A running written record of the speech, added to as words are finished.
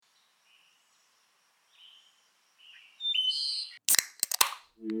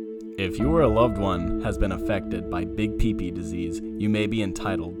If your loved one has been affected by big pee-pee disease, you may be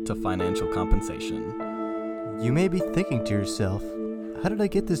entitled to financial compensation. You may be thinking to yourself, how did I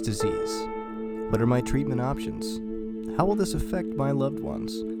get this disease? What are my treatment options? How will this affect my loved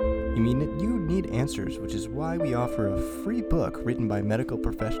ones? You need answers, which is why we offer a free book written by medical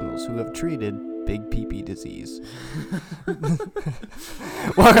professionals who have treated big pee-pee disease.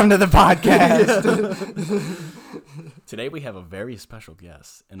 Welcome to the podcast. Today we have a very special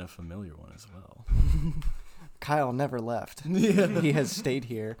guest and a familiar one as well. Kyle never left. He has stayed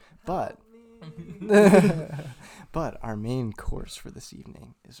here, but our main course for this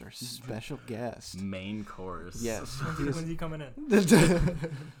evening is our special guest. Main course. Yes. When's he coming in?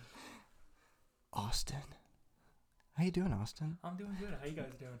 Austin. How you doing, Austin? I'm doing good. How you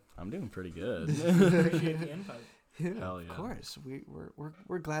guys doing? I'm doing pretty good. Appreciate the invite. Yeah, Hell yeah. Of course.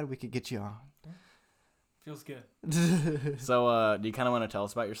 We're glad we could get you on. Feels good. So, do you kind of want to tell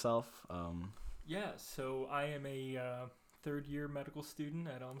us about yourself? Yeah, so I am a third-year medical student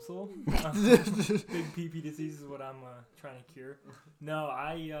at UMSL. Big pee-pee disease is what I'm trying to cure. No,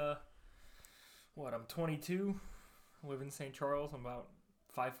 I'm 22, live in St. Charles. I'm about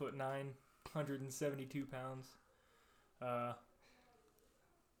 5'9", 172 pounds.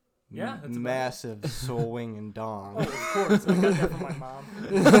 Yeah, that's about massive swing and dong. Oh, of course. I got that from my mom.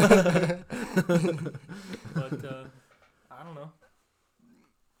 But, I don't know.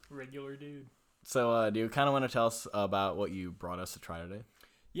 Regular dude. So, do you kind of want to tell us about what you brought us to try today?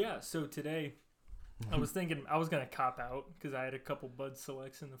 Yeah, so today, I was thinking I was going to cop out because I had a couple Bud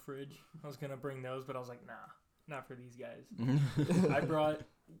Selects in the fridge. I was going to bring those, but I was like, nah, not for these guys. I brought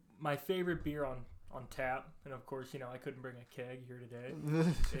my favorite beer on tap, and of course, I couldn't bring a keg here today.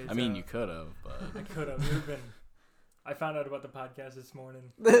 I mean, you could have, but... I could have. It would have been... I found out about the podcast this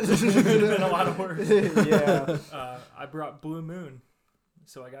morning. It would have been a lot of work. Yeah. I brought Blue Moon,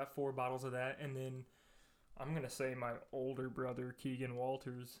 so I got 4 bottles of that, and then I'm going to say my older brother, Keegan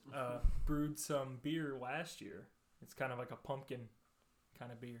Walters, brewed some beer last year. It's kind of like a pumpkin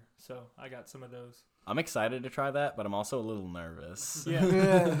kind of beer, so I got some of those. I'm excited to try that, but I'm also a little nervous.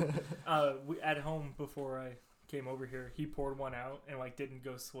 Yeah. At home before I came over here, he poured one out and didn't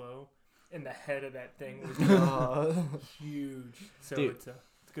go slow, and the head of that thing was huge. So Dude. it's a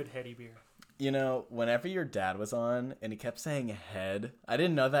good heady beer. Whenever your dad was on and he kept saying head, I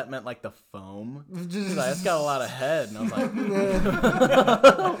didn't know that meant the foam. He's like, it's got a lot of head. And I was like,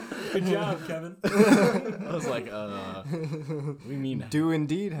 good job, Kevin. I was like, we mean Do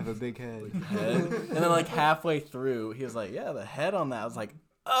indeed have a big head. head. And then halfway through, he was like, yeah, the head on that. I was like,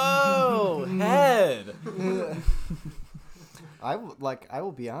 oh, head. I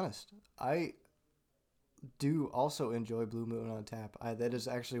will be honest. I do also enjoy Blue Moon on tap. That is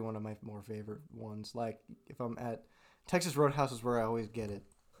actually one of my more favorite ones. If I'm at Texas Roadhouse is where I always get it,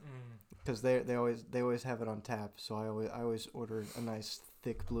 because they always have it on tap. So I always order a nice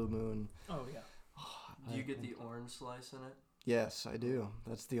thick Blue Moon. Oh yeah. Do you get the orange slice in it? Yes, I do.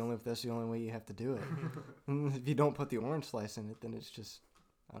 That's the only way you have to do it. If you don't put the orange slice in it, then it's just,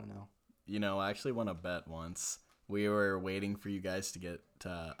 I don't know. I actually won a bet once. We were waiting for you guys to get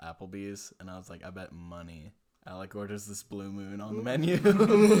to Applebee's, and I was like, I bet money Alec orders this Blue Moon on the menu.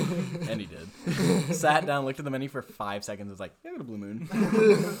 And he did. Sat down, looked at the menu for 5 seconds, was like, yeah, I got a Blue Moon.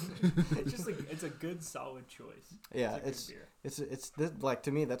 It's just it's a good solid choice. Yeah, it's a good beer. it's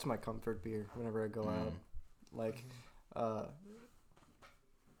to me, that's my comfort beer whenever I go out.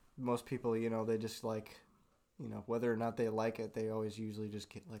 Most people, they just whether or not they like it, they always usually just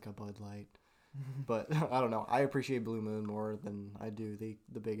get a Bud Light. But I don't know. I appreciate Blue Moon more than I do the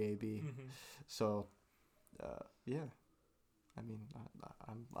big AB. So, yeah. I mean,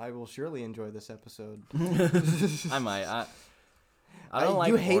 I will surely enjoy this episode. I might. I don't like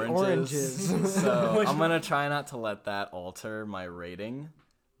you hate oranges. So I'm going to try not to let that alter my rating.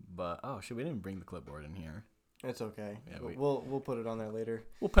 But, we didn't bring the clipboard in here. It's okay. Yeah, we'll put it on there later.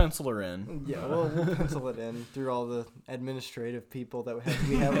 We'll pencil her in. Yeah, we'll pencil it in through all the administrative people that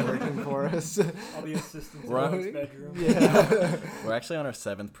we have working for us. All the assistants in Right. his bedroom. Yeah. We're actually on our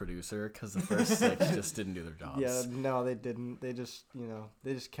 7th producer because the first 6 just didn't do their jobs. Yeah, no, they didn't. They just,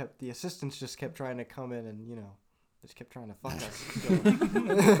 the assistants just kept trying to come in and, they just kept trying to fuck us. Like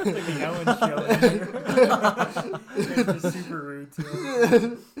the Ellen show. It's just super rude to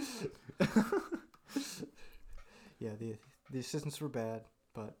him. Yeah, the assistants were bad,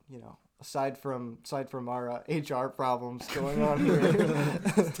 but aside from our HR problems going on here,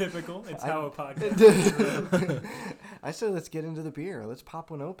 It's typical. It's how a podcast. I said let's get into the beer. Let's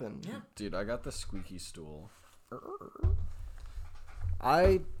pop one open. Yeah. Dude, I got the squeaky stool.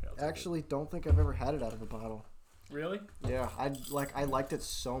 I actually don't think I've ever had it out of a bottle. Really? Yeah, I liked it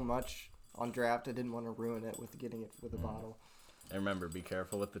so much on draft. I didn't want to ruin it with getting it with a bottle. And remember, be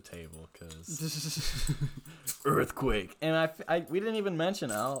careful with the table, cause earthquake. And we didn't even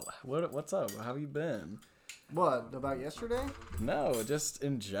mention Al. What's up? How have you been? What about yesterday? No, just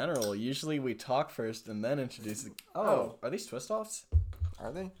in general. Usually we talk first and then introduce. Oh. Are these twist offs?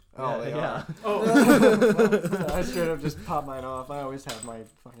 Are they? Oh, they yeah. are. Oh, I straight up just pop mine off. I always have my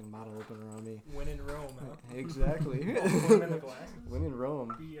fucking bottle opener on me. when in Rome, huh? Exactly. Put 'em in the glasses. When in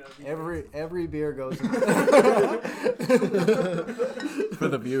Rome, Be every beer goes. For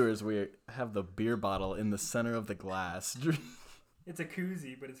the viewers, we have the beer bottle in the center of the glass. It's a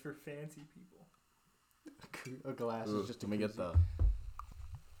koozie, but it's for fancy people. A glass is just a Let me get koozie. the.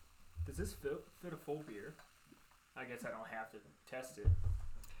 Does this fit a full beer? I guess I don't have to test it.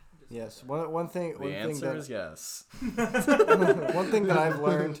 Yes. One thing. The answer is yes. One thing that I've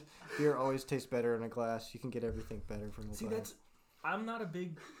learned: beer always tastes better in a glass. You can get everything better from a See, glass. I'm not a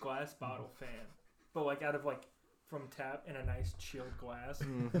big glass bottle fan, but like out of like from tap in a nice chilled glass,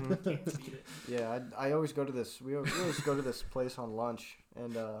 Mhm. can't beat it. Yeah, I always go to this. We always go to this place on lunch,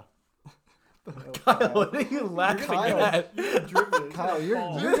 and Kyle, what are you laughing Kyle. at? You're gonna drip this. Kyle, It's you're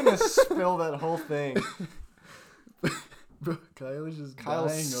gonna you're gonna spill that whole thing. Bro, Kyle is just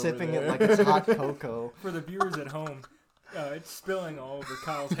Kyle's dying sipping over it there. like it's hot cocoa. fall. For the viewers at home, it's spilling all over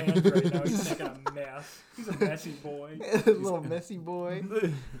Kyle's hands right now. He's making a mess. He's a messy boy. Little messy boy.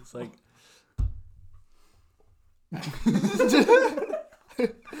 It's like.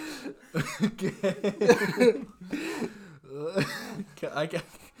 I get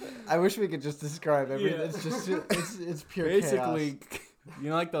I wish we could just describe everything. Yeah. It's just it's pure basically, you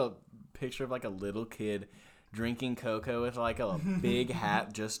know, like the picture of like a little kid drinking cocoa with like a big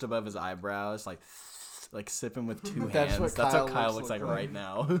hat just above his eyebrows, like sipping with two That's hands. what That's Kyle what Kyle looks looks like like. right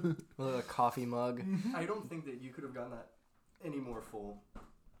now. With a coffee mug. I don't think that you could have gotten that any more full.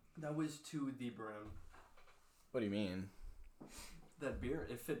 That was to the brim. What do you mean? That beer,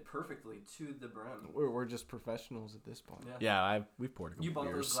 it fit perfectly to the brim. We're just professionals at this point. Yeah, we've poured a couple You bought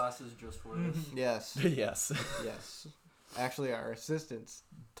those beers. glasses just for this. Yes. Yes. Yes. Actually, our assistants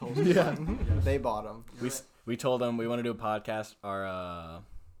told us Yeah. they bought them. We told them we want to do a podcast. Our All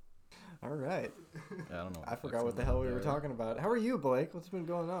right. I don't know. I forgot what the hell we were talking about. How are you, Blake? What's been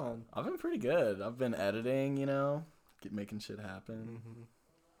going on? I've been pretty good. I've been editing, you know, making shit happen. Mm-hmm.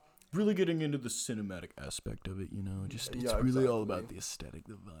 Really getting into the cinematic aspect of it, you know. Just it's Yeah, really all exactly. about the aesthetic,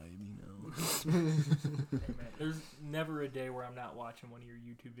 the vibe, you know. Hey, man, there's never a day where I'm not watching one of your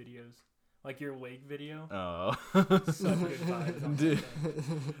YouTube videos. Like your lake video. Oh, Such good vibes on dude. that day.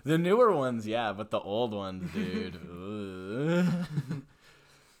 The newer ones, yeah, but the old ones, dude. ugh.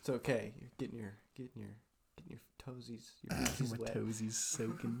 It's okay. You're getting your toesies, your booties My wet. toesies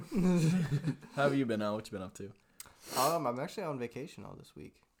soaking. How have you been, Al? What you been up to? I'm actually on vacation all this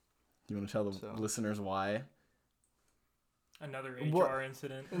week. You want to tell the So- listeners why? Another What- HR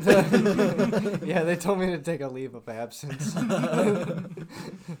incident. Yeah, they told me to take a leave of absence.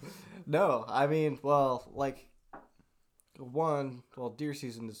 No, I mean, well, like, deer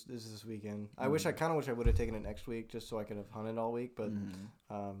season is this weekend. I kind of wish I would have taken it next week just so I could have hunted all week. But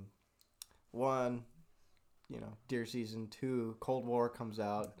Mhm. one, you know, deer season. Two, Cold War comes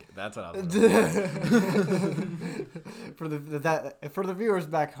out. That's what I was gonna say. For the viewers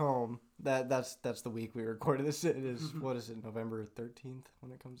back home, that's the week we recorded this. It is what is it, November 13th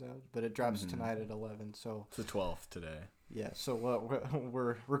when it comes out, but it drops tonight at 11. So It's the 12th today. yeah, so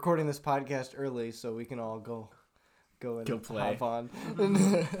we're recording this podcast early so we can all go and Go play. hop on.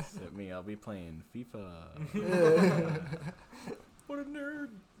 Except me, I'll be playing FIFA. What a nerd.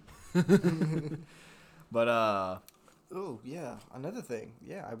 But Oh yeah, another thing.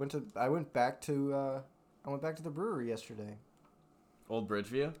 Yeah, I went back to the brewery yesterday. Old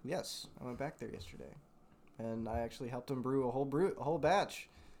Bridgeview. Yes, I went back there yesterday, and I actually helped them brew a whole batch.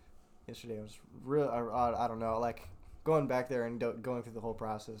 Yesterday it was real. I don't know, like going back there and going through the whole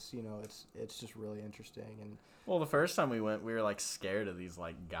process. You know, it's just really interesting. And Well, the first time we went, we were like scared of these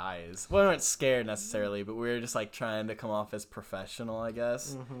like guys. Well, we weren't scared necessarily, but we were just like trying to come off as professional, I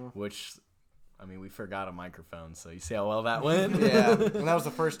guess. Which, I mean, we forgot a microphone, so you see how well that went. yeah, and that was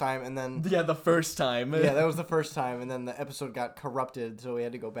the first time, and then Yeah, the first time. yeah, that was the first time, and then the episode got corrupted, so we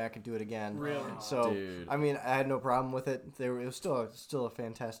had to go back and do it again. Really? So Dude. I mean, I had no problem with it. It was still a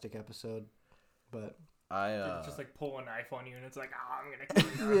fantastic episode, but It's just like pull a knife on you, and it's like, I'm gonna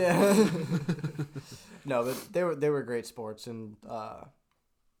kill you. yeah. No, but they were great sports, and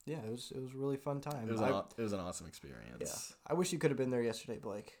yeah, it was a really fun time. It was an awesome experience. Yeah, I wish you could have been there yesterday,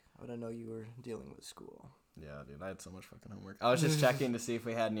 Blake. But I know you were dealing with school. Yeah, dude, I had so much fucking homework. I was just checking to see if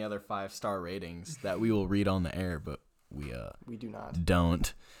we had any other 5-star ratings that we will read on the air, but we do not.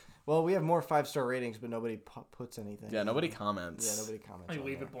 don't. Well, we have more 5-star ratings, but nobody puts anything. Yeah, nobody comments. Yeah, nobody comments. I on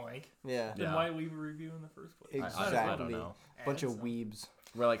leave there. it blank. Yeah. Then Yeah. why leave a review in the first place? Exactly. I don't know. Bunch Add of some. weebs.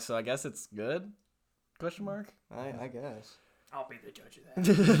 We're like, so I guess it's good? Question mark. I guess. I'll be the judge of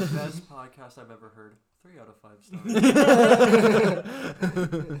that. Best podcast I've ever heard. 3 out of 5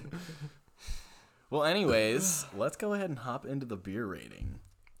 stars. Well, anyways, let's go ahead and hop into the beer rating.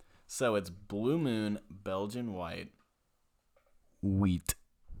 So it's Blue Moon Belgian White Wheat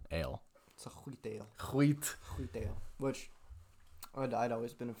Ale. It's a wheat ale. Wheat. Wheat ale, which I'd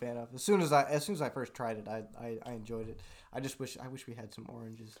always been a fan of. As soon as I first tried it, I enjoyed it. I wish we had some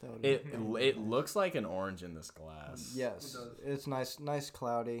oranges though. It looks like an orange in this glass. Yes, It it's nice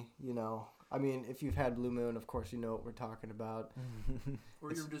cloudy. You know, I mean, if you've had Blue Moon, of course you know what we're talking about.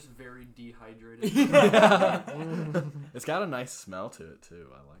 Or you're just very dehydrated. It's got a nice smell to it too.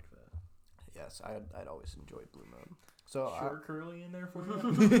 I like that. Yes, I'd always enjoyed Blue Moon. So Short curly in there for you.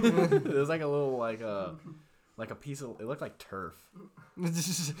 It was like a little like a piece of. It looked like turf.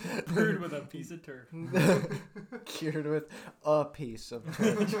 Brewed with a piece of turf. cured with a piece of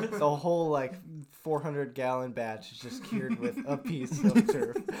turf. The whole like 400-gallon batch is just cured with a piece of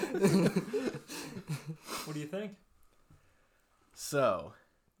turf. What do you think? So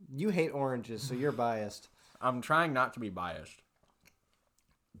You hate oranges, so you're biased. I'm trying not to be biased.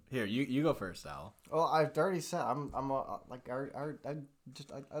 Here, you go first, Al. Well, I've already said I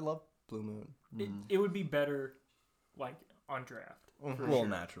love Blue Moon. It would be better, like, on draft. For Well, sure.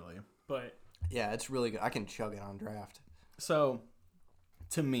 naturally. But Yeah, it's really good. I can chug it on draft. So,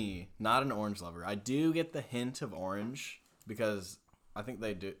 to me, not an orange lover. I do get the hint of orange because I think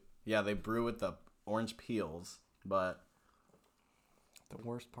they do. Yeah, they brew with the orange peels, but The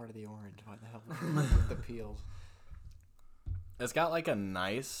worst part of the orange. Why the hell? With the peels. it's got like a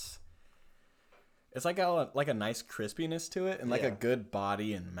nice. It's like a nice crispiness to it and like Yeah. a good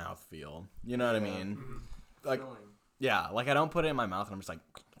body and mouthfeel. You know what I mean? Like, Filling. yeah, like I don't put it in my mouth and I'm just like.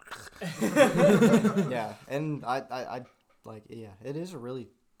 Yeah, and I like. Yeah, it is a really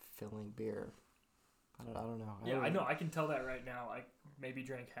filling beer. I don't know. yeah, don't I know. I can tell that right now. I maybe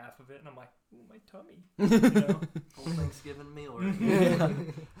drank half of it, and I'm like, ooh, my tummy. You know? Whole Thanksgiving meal right here.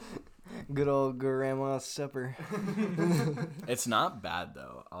 Good old grandma's supper. It's not bad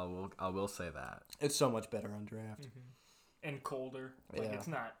though. I will say that. It's so much better on draft. And colder. Like, Yeah. it's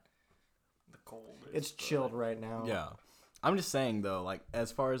not the coldest. It's but- chilled right now. Yeah. I'm just saying though, like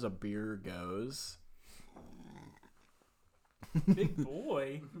as far as a beer goes, Big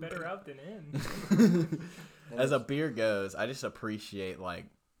boy. Better out than in. as a beer goes, I just appreciate like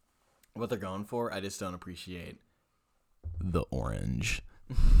what they're going for. I just don't appreciate the orange.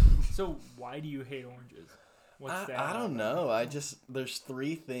 So, why do you hate oranges? What's that? I don't know. There's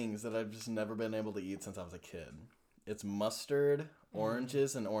 3 things that I've just never been able to eat since I was a kid. It's mustard,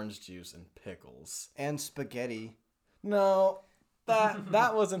 oranges, and orange juice, and pickles. And spaghetti. No,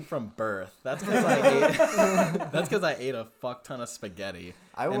 that wasn't from birth. That's because I ate a fuck ton of spaghetti,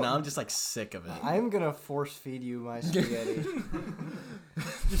 and now I'm just like sick of it. I'm gonna force feed you my spaghetti.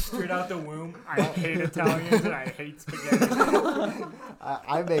 Just straight out the womb. I hate Italians and I hate spaghetti.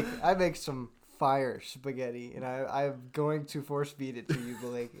 I make some fire spaghetti, and I'm going to force feed it to you,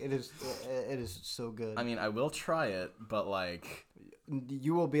 Blake. It is so good. I mean, I will try it, but like,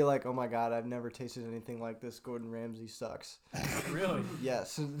 You will be like, oh my god, I've never tasted anything like this. Gordon Ramsay sucks. Really?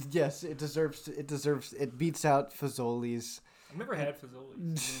 Yes, it deserves. It beats out Fazoli's. I've never had Fazoli's.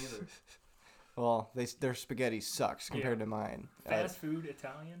 Me neither. Well, their spaghetti sucks compared to mine. Fast food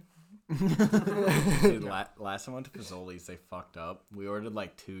Italian? dude, last time I went to Fazoli's, they fucked up. We ordered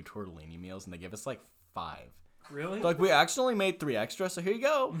like 2 tortellini meals, and they gave us like 5. Really? Like, we actually made 3 extra, so here you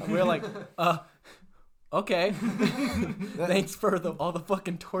go. And we were like, okay. Thanks for all the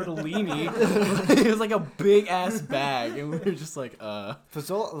fucking tortellini. It was like a big ass bag, and we were just like,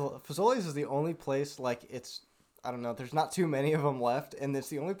 Fazoli's is the only place, like, it's, I don't know, there's not too many of them left, and it's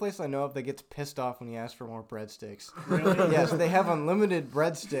the only place I know of that gets pissed off when you ask for more breadsticks. Really? Yes, they have unlimited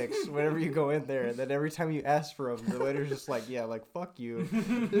breadsticks whenever you go in there, and then every time you ask for them, the waiter's just like, yeah, like, fuck you.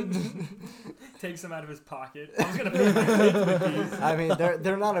 Takes them out of his pocket. I was gonna pay my kids with these. I mean,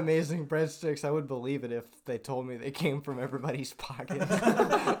 they're not amazing breadsticks. I would believe it if they told me they came from everybody's pocket.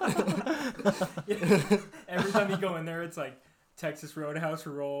 Every time you go in there, it's like Texas Roadhouse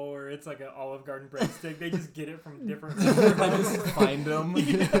roll or it's like an Olive Garden breadstick. They just get it from different I restaurants. just find them.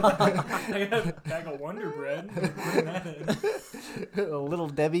 I got a bag of Wonder Bread. Bring that in. Little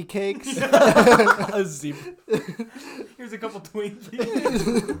Debbie cakes. A zip. Here's a couple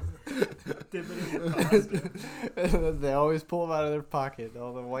Twinkies. Dip it in the pasta. They always pull them out of their pocket.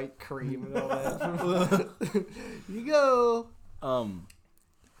 All the white cream and all that. You go.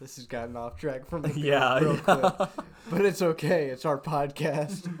 This has gotten off track from the Yeah, real yeah. quick. But it's okay. It's our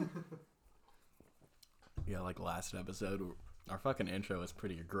podcast. Yeah, like last episode, our fucking intro was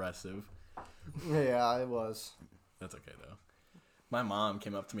pretty aggressive. Yeah, it was. That's okay though. My mom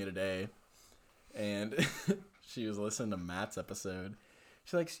came up to me today, and she was listening to Matt's episode.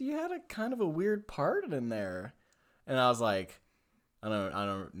 She's like, "So you had a kind of a weird part in there," and I was like, I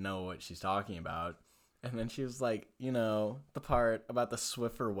don't know what she's talking about." And then she was like, "You know, the part about the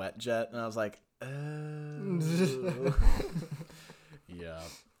Swiffer wet jet," and I was like, "Oh." Yeah.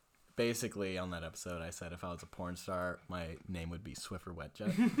 Basically, on that episode, I said if I was a porn star, my name would be Swiffer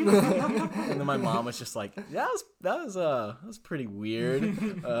Wetjet. And then my mom was just like, "Yeah, that was pretty weird."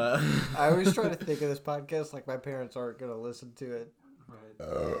 I always try to think of this podcast like my parents aren't going to listen to it. Right.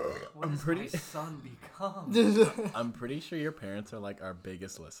 What I'm has pretty- my son become? I'm pretty sure your parents are like our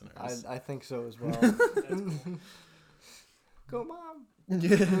biggest listeners. I think so as well. Go, Mom.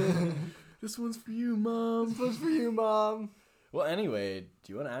 Yeah. This one's for you, Mom. This was for you, Mom. Well, anyway,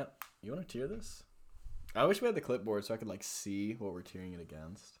 do you want to tier this? I wish we had the clipboard so I could like see what we're tiering it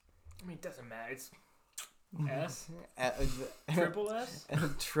against. I mean, it doesn't matter. It's S? Uh, Triple S?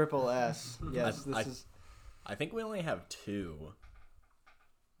 Triple S. Yes, I- this is. I think we only have 2.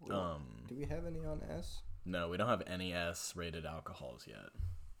 Do we have any on S? No, we don't have any S-rated alcohols yet.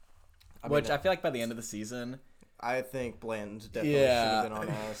 I Which mean, I feel like by the end of the season, I think Blanton's definitely Yeah. should have been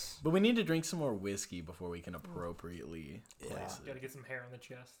on S. but we need to drink some more whiskey before we can appropriately place Gotta it. get some hair on the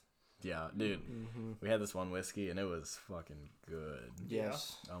chest. Yeah, dude, Mm-hmm. we had this one whiskey and it was fucking good.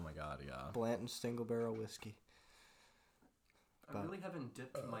 Yes. Oh my god, yeah. Blanton single barrel whiskey. I really haven't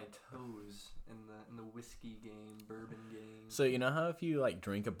dipped my toes in the whiskey game, bourbon game. So you know how if you like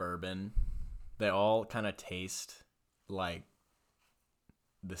drink a bourbon, they all kind of taste like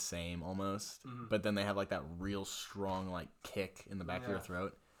the same almost, Mhm. but then they have like that real strong like kick in the back of your Yeah.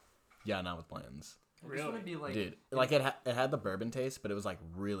 throat. Yeah, not with Blanton's. I just want to be like, Dude, like it had the bourbon taste, but it was like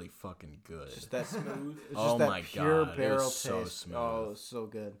really fucking good. Just that smooth. It's Oh just that my pure God, it barrel was so taste. smooth. Oh, so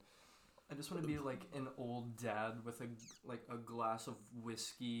good. I just want to be like an old dad with a glass of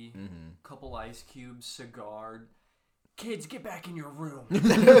whiskey, Mm-hmm. couple ice cubes, cigar. Kids, get back in your room.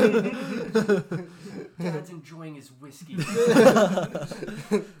 Dad's enjoying his whiskey. Dad,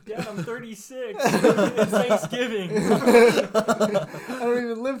 I'm 36. It's Thanksgiving. I don't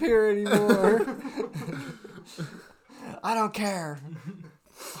even live here anymore. I don't care.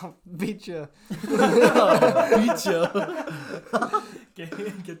 I'll beat you. Beat you.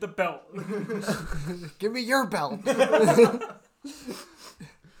 Get the belt. Give me your belt.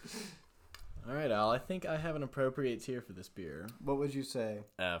 All right, Al. I think I have an appropriate tier for this beer. What would you say?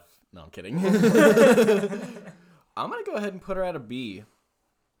 F. No, I'm kidding. I'm gonna go ahead and put her at a B.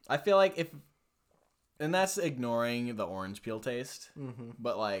 I feel like and that's ignoring the orange peel taste. Mm-hmm.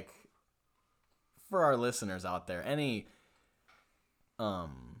 But like, for our listeners out there, any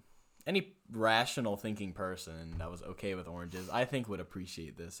rational thinking person that was okay with oranges, I think would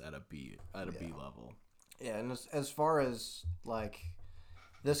appreciate this at a B B level. Yeah, and as far as like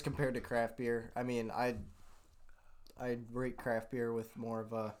this compared to craft beer, I mean, I'd rate craft beer with more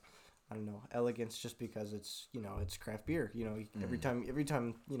of a, I don't know, elegance, just because it's, you know, it's craft beer. You know, every time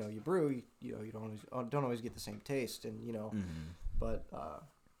you know you brew, you know, you don't always get the same taste, and you know, but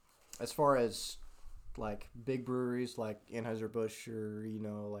as far as like big breweries like Anheuser-Busch or, you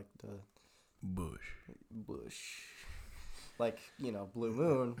know, like the Busch, like, you know, Blue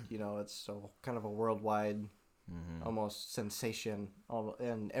Moon, you know, it's so kind of a worldwide almost sensation,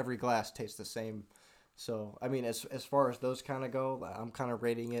 and every glass tastes the same. So I mean, as far as those kind of go, I'm kind of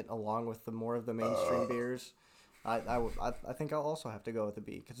rating it along with the more of the mainstream beers. I think I'll also have to go with the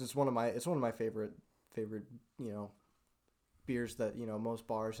B, because it's one of my favorite you know, beers that, you know, most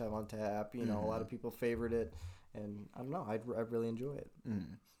bars have on tap. You know, a lot of people favorite it, and I don't know, I really enjoy it.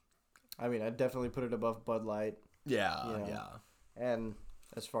 I mean, I'd definitely put it above Bud Light. Yeah, You know, yeah. And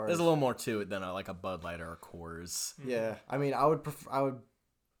as far There's as a little more to it than like a Bud Light or a Coors. yeah, I mean, I would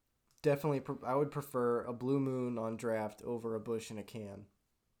prefer a Blue Moon on draft over a Busch in a can,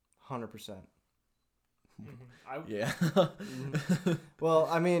 100%. Yeah. Well,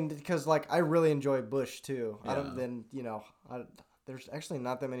 I mean, because like I really enjoy Busch too. I Yeah. don't then, you know, There's actually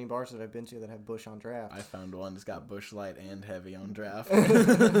not that many bars that I've been to that have Busch on draft. I found one that's got Busch Light and Heavy on draft.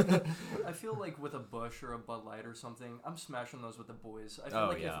 I feel like with a Busch or a Bud Light or something, I'm smashing those with the boys. I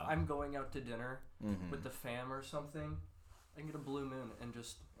feel if I'm going out to dinner with the fam or something, I can get a Blue Moon and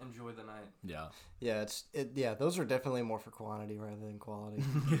just enjoy the night. Yeah. Yeah, those are definitely more for quantity rather than quality.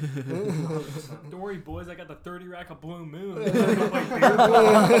 100%. Don't worry, boys. I got the 30 rack of Blue Moon. I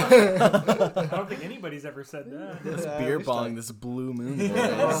don't think anybody's ever said that. This Yeah, beer we bong, this Blue Moon. Boys.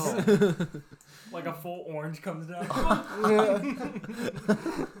 Oh. Like a full orange comes down.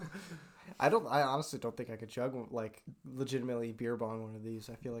 I honestly don't think I could chug like legitimately beer bong one of these.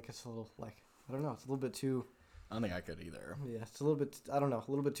 I feel like it's a little like I don't know. It's a little bit too. I don't think I could either. Yeah, it's a little bit. I don't know. A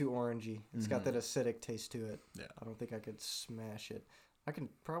little bit too orangey. It's got that acidic taste to it. Yeah. I don't think I could smash it. I can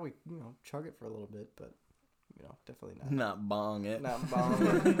probably chug it for a little bit, but definitely not. Not bong it. Not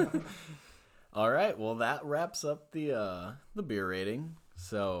bong. All right. Well, that wraps up the beer rating.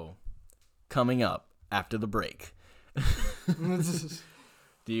 So, coming up after the break,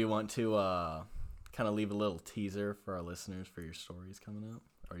 do you want to kind of leave a little teaser for our listeners for your stories coming up,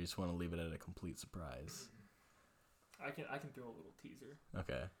 or you just want to leave it at a complete surprise? I can throw a little teaser.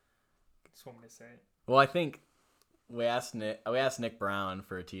 Okay. Just want me to say it. Well, I think we asked Nick Brown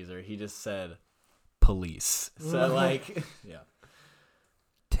for a teaser. He just said police. So like, yeah.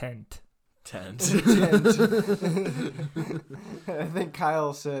 Tent. Tent. I think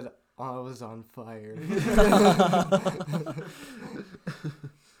Kyle said I was on fire.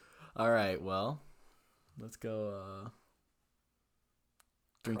 All right. Well, let's go.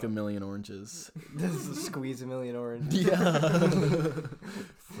 Drink a million oranges. This is squeeze a million orange. Yeah.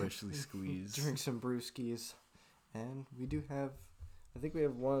 Freshly squeezed. Drink some brewskis, and we do have. I think we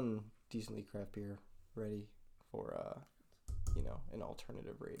have one decently craft beer ready for an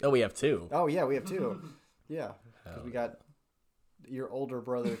alternative rating. Oh, we have two. Oh yeah, we have two. Yeah, because Hell we got your older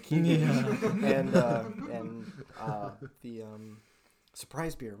brother Keegan and the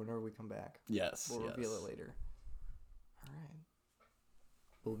surprise beer whenever we come back. Yes. We'll reveal it later. All right,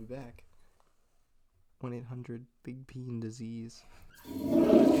 we'll be back. 1-800 Big Bean Disease.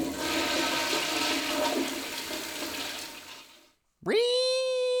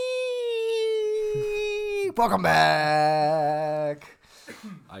 Welcome back.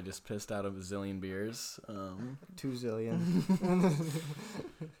 I just pissed out of a zillion beers. 2 zillion.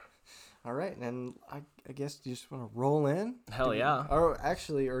 All right, and I guess you just want to roll in. Hell yeah. Or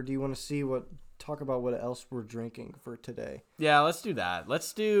do you want to talk about what else we're drinking for today? Yeah, let's do that.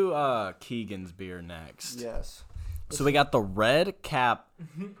 Let's do Keegan's beer next. Yes. So we got the red cap,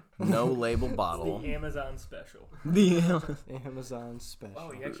 no label bottle. The Amazon special. The Amazon special.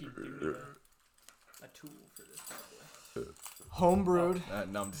 Oh, you actually do need a tool for this, probably. Homebrewed.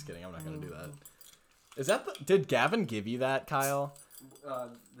 no, I'm just kidding. I'm not gonna do that. Is that did Gavin give you that, Kyle?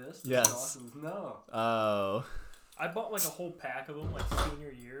 This? Yes. Awesome. No. Oh. I bought like a whole pack of them like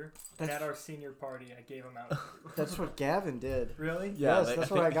senior year. At our senior party, I gave them out. That's what Gavin did. Really? Yeah, Yes,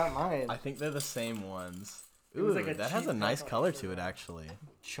 that's where I got mine. I think they're the same ones. It Ooh, was like a that has cheap a nice pack on color to it, Amazon. actually.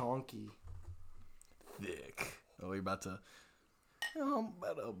 Chonky. Thick. Oh, we're about to. Oh, I'm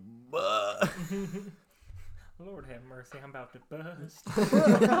about to. Lord have mercy, I'm about to bust.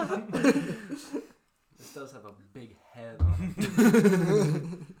 This does have a big head on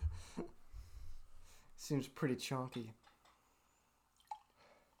it. Seems pretty chonky.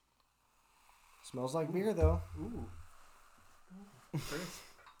 Smells like beer though. Ooh. It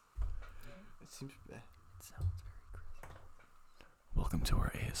seems bad. Welcome to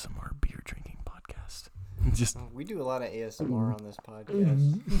our ASMR beer drinking podcast. Just We do a lot of ASMR on this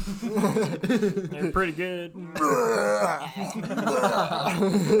podcast. They're pretty good. I'm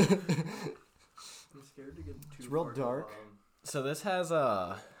scared to get too It's real far dark. down. so this has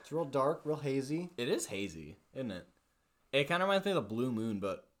It's real dark, real hazy, it is hazy, isn't it? It kind of reminds me of the Blue Moon,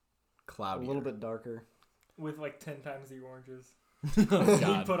 but cloudy. a little bit darker. With like 10 times the oranges. Oh, He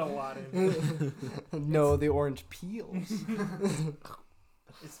God. put a lot in. No, the orange peels.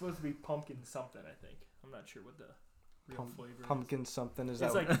 It's supposed to be pumpkin something, I think. I'm not sure what the real flavor Pumpkin something is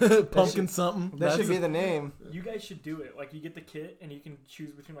is. that? It's like, Pumpkin something. That should be the name. you guys should do it. Like, you get the kit, and you can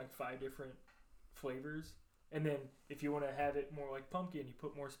choose between like 5 different flavors. And then if you want to have it more like pumpkin, you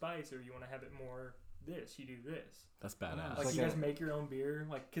put more spice, or you want to have it more this, you do this. That's badass. Like, like you a- guys make your own beer,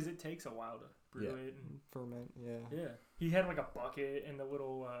 like, because it takes a while to brew Yeah. it. And, Ferment, yeah. yeah. He had like a bucket and the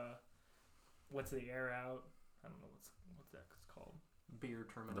little, what's the air out? I don't know what's that called. Beer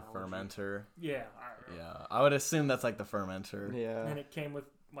The terminology. fermenter. Yeah. I don't know. Yeah, I would assume that's like the fermenter. Yeah. And it came with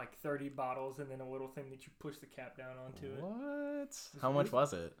like 30 bottles and then a little thing that you push the cap down onto it. What? How much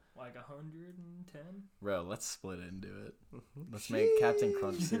was it? Like 110. Bro, let's split into it. Let's make Captain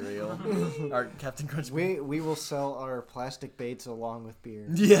Crunch cereal. Or Captain Crunch. We will sell our plastic baits along with beer.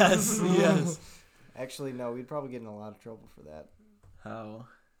 Yes, yes. Actually, no, we'd probably get in a lot of trouble for that. How?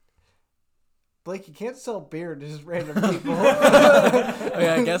 Blake, you can't sell beer to just random people. Okay,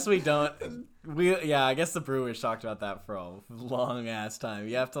 I guess we don't. I guess the brewers talked about that for a long ass time.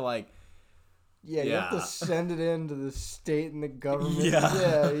 You have to like. Yeah, you have to send it in to the state and the government.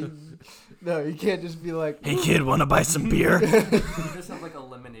 Yeah. You can't just be like, "Hey kid, want to buy some beer?" You just have like a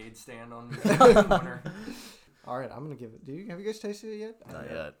lemonade stand on the corner. All right, I'm gonna give it. Have you guys tasted it yet?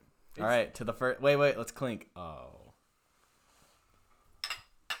 Not yet. All right, to the first. Wait, let's clink.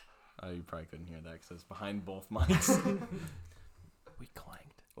 Oh, you probably couldn't hear that because it's behind both mics. We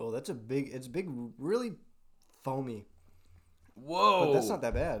clanked. Well, it's big, really foamy. Whoa! But that's not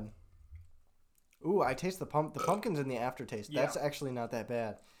that bad. Ooh, I taste the pumpkin's in the aftertaste. Yeah. That's actually not that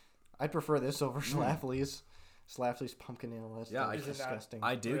bad. I'd prefer this over Schlafly's. Schlafly's pumpkin ale. That's disgusting.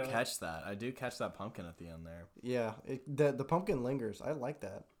 I do catch that. I do catch that pumpkin at the end there. Yeah, the pumpkin lingers. I like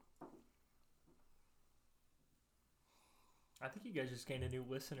that. I think you guys just gained a new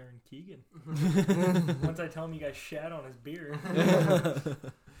listener in Keegan. Once I tell him you guys shat on his beer.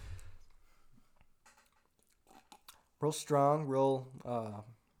 Real strong, real, I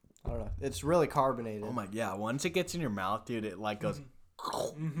don't know. It's really carbonated. Oh my, yeah. Once it gets in your mouth, dude, it like goes.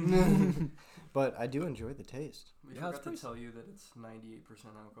 But I do enjoy the taste. We forgot to tell you that it's 98%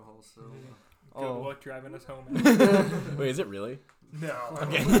 alcohol, so... Good luck driving us home. Wait, is it really? No.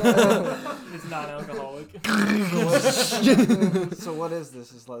 Okay. It's non-alcoholic. So what is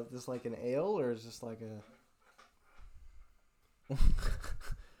this? Is this like an ale, or is this like a...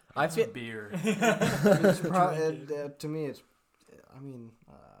 I feel beer. To me, it's... I mean...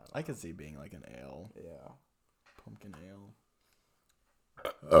 I could see being like an ale. Yeah. Pumpkin ale.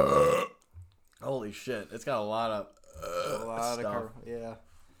 Holy shit. It's got a lot of stuff. Yeah.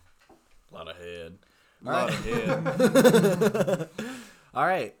 A lot of head. All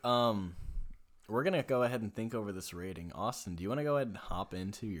right. We're going to go ahead and think over this rating. Austin, do you want to go ahead and hop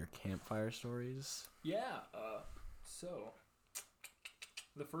into your campfire stories? Yeah. So,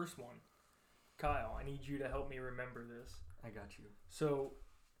 the first one. Kyle, I need you to help me remember this. I got you. So,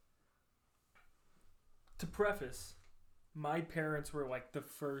 to preface, my parents were like the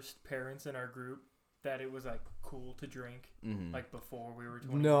first parents in our group that it was like cool to drink, like before we were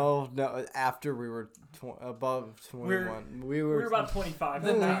 21. No, after we were above 21. We were about 25.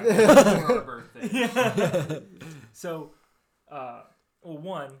 Birthday. Yeah. So,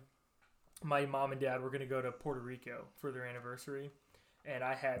 one, my mom and dad were gonna go to Puerto Rico for their anniversary, and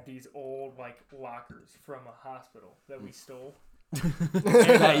I had these old like lockers from a hospital that we stole.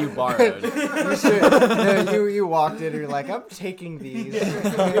 That you borrowed. You walked in and you're like, I'm taking these.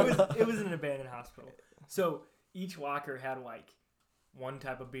 It was in an abandoned hospital. So each locker had like one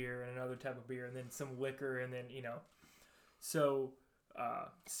type of beer and another type of beer and then some liquor and then, So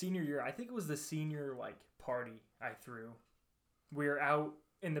senior year, I think it was the senior like party I threw. We were out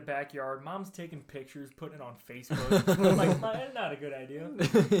in the backyard. Mom's taking pictures, putting it on Facebook. Like, not a good idea.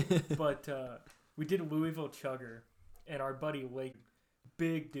 But we did a Louisville Chugger. And our buddy Lake,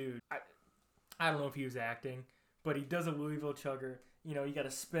 big dude. I don't know if he was acting, but he does a Louisville Chugger. You got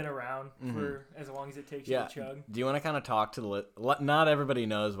to spin around for as long as it takes you to chug. Do you want to kind of talk to not everybody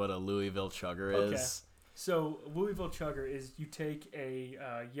knows what a Louisville Chugger is. So Louisville Chugger is you take a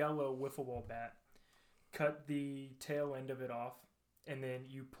yellow wiffle ball bat, cut the tail end of it off, and then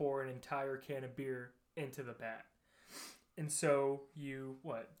you pour an entire can of beer into the bat. And so you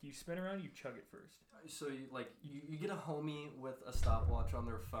spin around, you chug it first. So you get a homie with a stopwatch on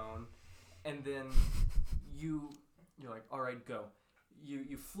their phone, and then you're like, all right, go.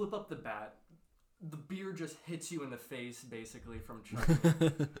 You flip up the bat. The beer just hits you in the face basically from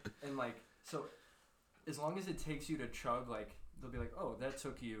chugging. And so as long as it takes you to chug, they'll be like, oh, that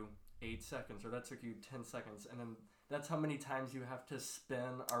took you 8 seconds, or that took you 10 seconds, and then that's how many times you have to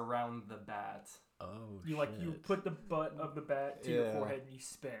spin around the bat. Oh, you put the butt of the bat to your forehead and you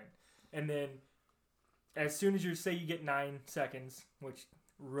spin, and then as soon as you get 9 seconds, which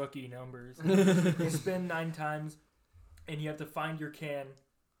rookie numbers, you spin 9 times, and you have to find your can,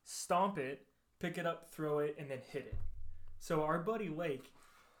 stomp it, pick it up, throw it, and then hit it. So our buddy Lake,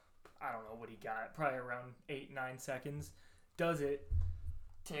 I don't know what he got, probably around 8-9 seconds, does it,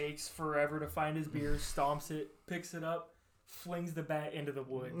 takes forever to find his beer, stomps it, picks it up, flings the bat into the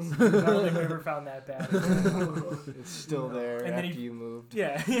woods. I don't think we ever found that bat. It's still there and after you moved.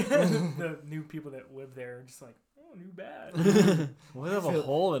 Yeah. The new people that live there are just like, new bat. We have a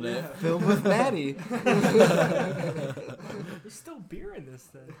hole in it. Filled with Maddie. There's still beer in this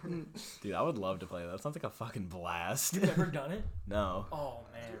thing. Dude, I would love to play that. That sounds like a fucking blast. You've never done it? No. Oh,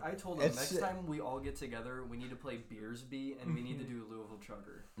 man. I told him next time we all get together, we need to play Beersby and we need to do Louisville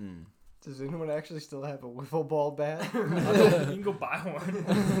Chugger. Does anyone actually still have a wiffle ball bat? You can go buy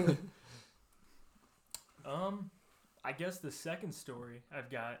one. I guess the second story I've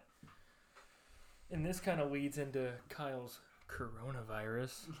got, and this kind of leads into Kyle's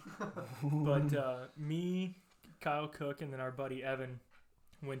coronavirus. But me, Kyle Cook, and then our buddy Evan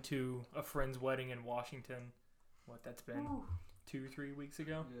went to a friend's wedding in Washington. What, that's been 2-3 weeks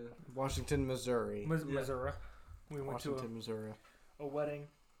ago? Yeah. Washington, Missouri. Missouri. We went Washington, to Missouri. a wedding,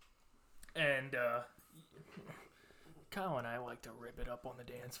 and Kyle and I like to rip it up on the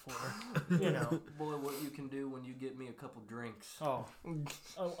dance floor. You know. Boy, what you can do when you get me a couple drinks. Oh,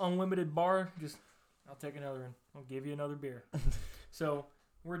 unlimited bar. Just, I'll take another and I'll give you another beer. So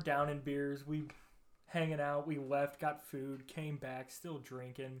we're down in beers. We hanging out. We left, got food, came back, still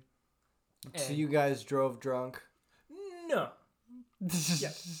drinking. So you guys drove drunk? No. Yeah.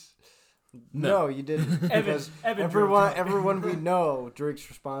 No, you didn't. Because Evan everyone we know drinks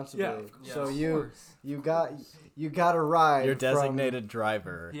responsibly. Yeah, so of you got a ride. Your designated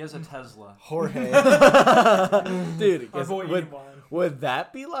driver. He has a Tesla. Jorge. Dude, Our boy would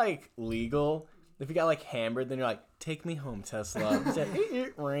that be like legal? If you got like hammered, then you're like, take me home, Tesla. It's like,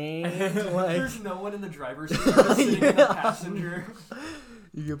 it rains. Like, there's no one in the driver's seat, just sitting in the passenger.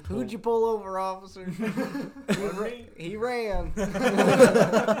 Who'd you pull over, officer? He ran.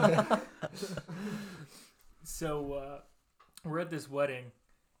 So we're at this wedding,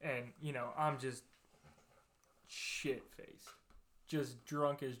 and I'm just shit-faced, just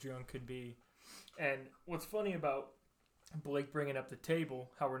drunk as drunk could be. And what's funny about Blake bringing up the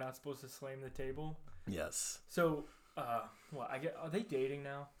table, how we're not supposed to slam the table. yes. So, are they dating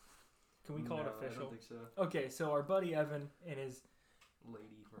now? Can we call it official? I don't think so. Okay, so our buddy Evan and his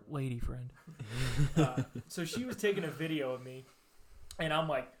lady friend. So she was taking a video of me, and I'm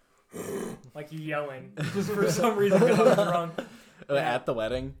like yelling just for some reason because I was drunk. At the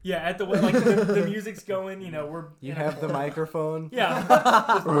wedding? Yeah, at the wedding, like the music's going. You have the microphone. Yeah.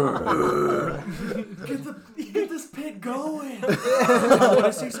 Get this pit going. I want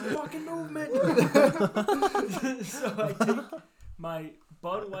to see some fucking movement. So I take my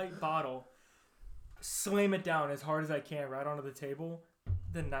Bud Light bottle, slam it down as hard as I can right onto the table.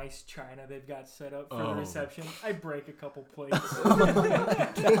 The nice china they've got set up for the reception. I break a couple plates.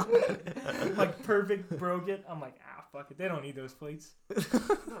 Like perfect, broke it. I'm like, fuck it. They don't need those plates.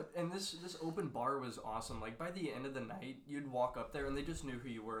 No, and this open bar was awesome. Like by the end of the night, you'd walk up there and they just knew who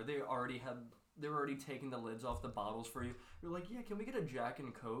you were. They were already taking the lids off the bottles for you. You're like, yeah, can we get a Jack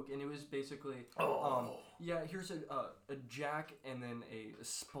and Coke? And it was basically, here's a Jack and then a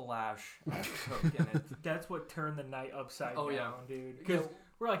splash of Coke in it. That's what turned the night upside down, dude. Yeah. Because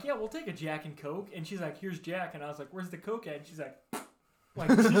we're like, yeah, we'll take a Jack and Coke. And she's like, here's Jack. And I was like, where's the Coke at? And she's like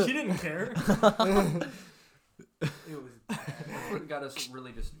she didn't care. It was bad. It got us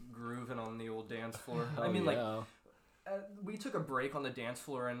really just grooving on the old dance floor. We took a break on the dance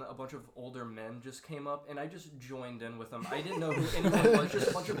floor and a bunch of older men just came up and I just joined in with them. I didn't know who anyone was, just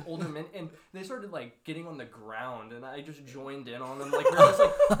a bunch of older men, and they started like getting on the ground and I just joined in on them. Like we were just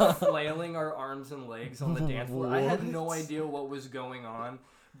like flailing our arms and legs on the dance floor. I had no idea what was going on.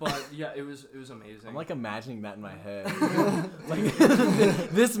 But yeah, it was amazing. I'm like imagining that in my head. Like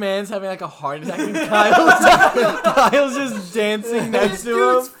this man's having like a heart attack and Kyle's just dancing next to him.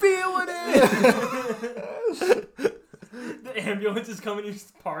 Dude's feeling it. The ambulance is coming, you're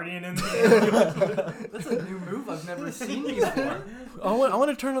just partying in the ambulance. That's a new move I've never seen before. I want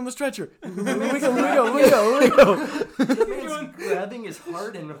to turn on the stretcher. We go. The man's grabbing his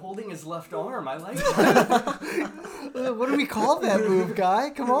heart and holding his left arm. I like that. What do we call that move, guy?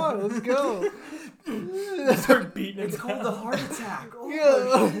 Come on, let's go. Start beating it. It's called the heart attack.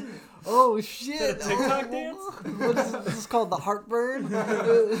 Oh shit! Is that a TikTok dance? What is this called? The heartburn?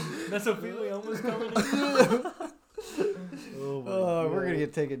 Mesothelioma almost coming in. We're gonna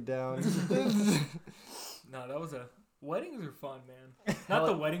get taken down. No, that was weddings are fun, man. Not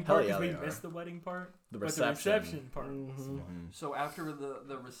the wedding part because we missed the wedding part. The but reception. the reception part. Mm-hmm. So after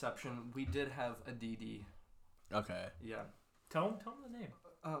the reception, we did have a DD. Okay. Yeah. Tell him the name.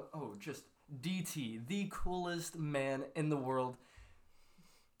 Just DT, the coolest man in the world.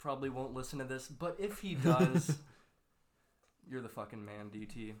 Probably won't listen to this, but if he does, you're the fucking man,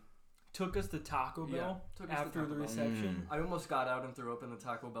 DT. took us to Taco Bell after the reception. I almost got out and threw up in the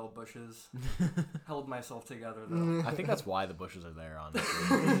Taco Bell bushes. Held myself together though. I think that's why the bushes are there,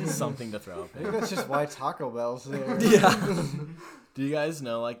 honestly. Something to throw up I think that's just why Taco Bell's there. Yeah. Do you guys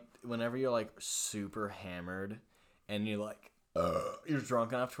know, like, whenever you're, like, super hammered and you're, like, you're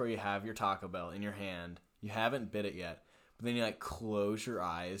drunk enough to where you have your Taco Bell in your hand, you haven't bit it yet, but then you, like, close your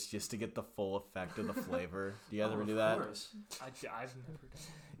eyes just to get the full effect of the flavor. Do you guys ever do that? Of course. I've never done it.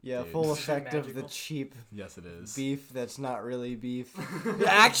 Yeah, Dude. full Is it effect of the magical? cheap Yes, it is. beef that's not really beef.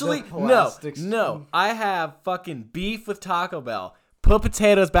 Actually, The plastics. no. I have fucking beef with Taco Bell. Put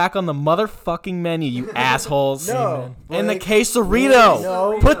potatoes back on the motherfucking menu, you assholes. No. And the like, quesarito.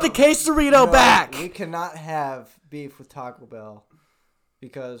 No. Put the quesarito No, back. We cannot have beef with Taco Bell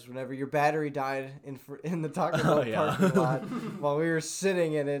because whenever your battery died in the Taco Bell parking lot while we were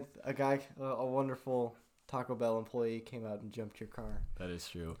sitting in it, a wonderful Taco Bell employee came out and jumped your car. That is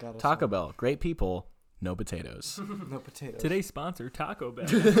true. Got us Taco all. Bell, great people, no potatoes. No potatoes. Today's sponsor, Taco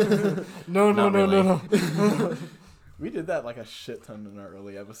Bell. No. We did that like a shit ton in our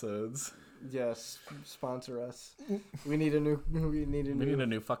early episodes. Yes, sponsor us. We need a new. We need a We new need a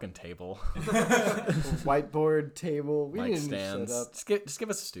new fucking table. whiteboard table. We Mic need a new stands. setup. Just give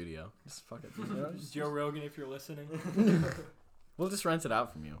us a studio. Just fuck it. Joe Rogan, if you're listening. We'll just rent it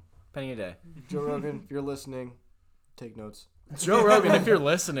out from you. Penny a day. Joe Rogan, if you're listening, take notes. Joe Rogan, if you're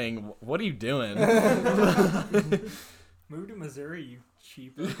listening, what are you doing? Move to Missouri, you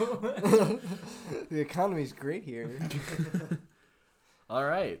cheap. The economy's great here. All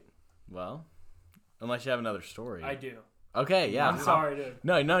right. Well, unless you have another story. I do. Okay, yeah. I'm sorry, dude.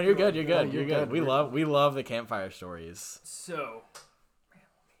 No, you're good. You're good. No, You're you're good. good. We love the campfire stories. So,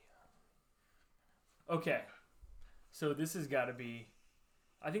 okay. So this has got to be,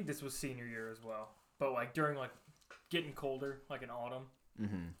 I think this was senior year as well, but like during like getting colder, like in autumn.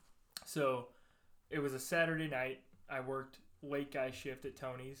 Mm-hmm. So it was a Saturday night. I worked late guy shift at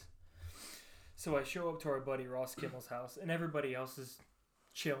Tony's. So I show up to our buddy Ross Kimmel's house, and everybody else is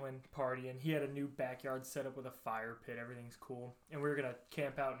chilling, partying. He had a new backyard set up with a fire pit. Everything's cool. And we were going to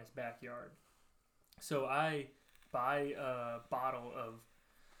camp out in his backyard. So I buy a bottle of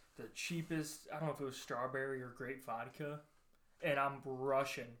the cheapest, I don't know if it was strawberry or grape vodka. And I'm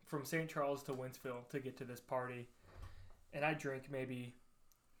rushing from St. Charles to Wentzville to get to this party. And I drink maybe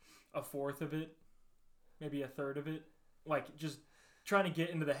a fourth of it, maybe a third of it. Like, just trying to get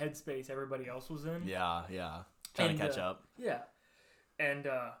into the headspace everybody else was in. Yeah. Trying to catch up. Yeah. And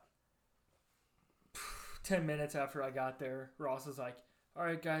 10 minutes after I got there, Ross is like, all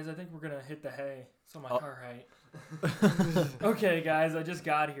right, guys, I think we're going to hit the hay. So I'm like, all right. Okay, guys, I just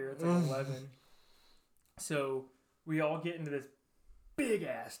got here. It's like 11. So we all get into this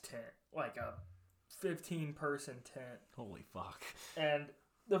big-ass tent, like a 15-person tent. Holy fuck. And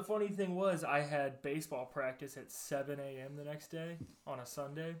the funny thing was I had baseball practice at 7 a.m. the next day on a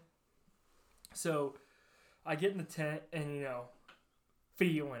Sunday. So I get in the tent and,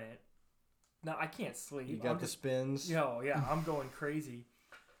 feeling it. Now, I can't sleep. You got the spins. Yeah, I'm going crazy.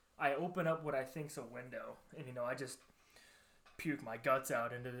 I open up what I think's a window, and, I just puke my guts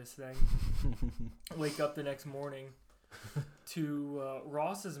out into this thing. Wake up the next morning to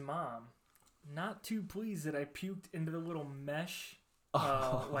Ross's mom. Not too pleased that I puked into the little mesh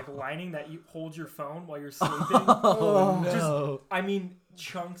like lining that you hold your phone while you're sleeping. No.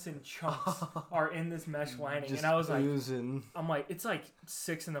 Chunks and chunks are in this mesh lining. Just And I was oozing. like, it's like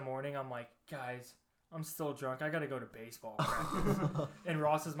 6 a.m. I'm like, guys, I'm still drunk. I got to go to baseball practice. And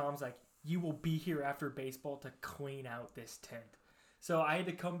Ross's mom's like, you will be here after baseball to clean out this tent. So I had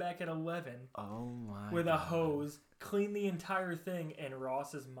to come back at 11 with a hose, clean the entire thing, and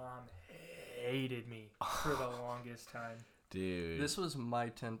Ross's mom hated me for the longest time. Dude. This was my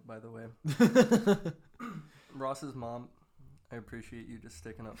tent, by the way. Ross's mom, I appreciate you just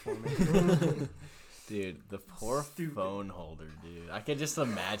sticking up for me. Dude, the poor Stupid. phone holder, dude. I could just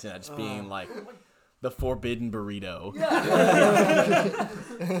imagine that just being like the forbidden burrito.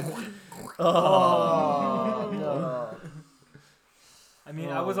 No.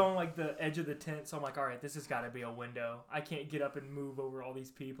 I was on like the edge of the tent, so I'm like, all right, this has got to be a window. I can't get up and move over all these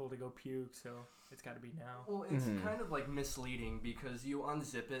people to go puke, so it's got to be now. Well, it's kind of like misleading because you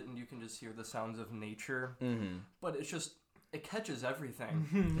unzip it and you can just hear the sounds of nature, but it catches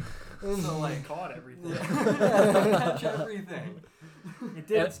everything. So like, Caught everything. catch everything. It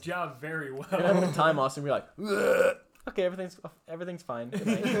did its job very well. And at the time, Austin would be like, "Ugh." Okay, everything's fine. Good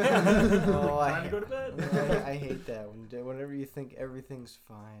night. Time to go to bed. I hate that whenever you think everything's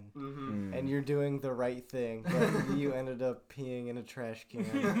fine and you're doing the right thing, but you ended up peeing in a trash can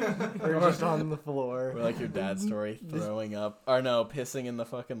or just on the floor. Or like your dad's story, throwing up, or no, pissing in the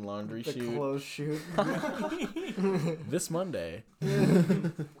fucking laundry the chute. clothes chute. This Monday.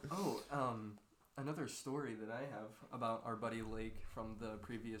 Another story that I have about our buddy Lake from the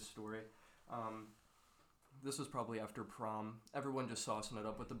previous story. This was probably after prom. Everyone just saucing it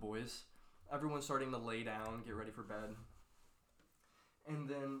up with the boys. Everyone's starting to lay down, get ready for bed. And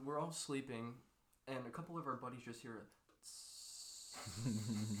then we're all sleeping, and a couple of our buddies just hear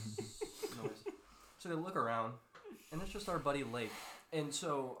a noise. So they look around, and it's just our buddy Lake. And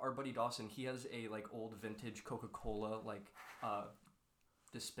so our buddy Dawson, he has a like old vintage Coca-Cola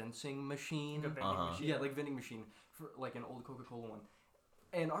dispensing machine. Like a vending machine. Yeah, like vending machine for like an old Coca-Cola one.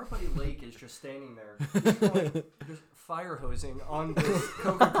 And our buddy Lake is just standing there, just fire hosing on this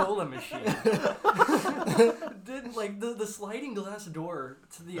Coca-Cola machine. The sliding glass door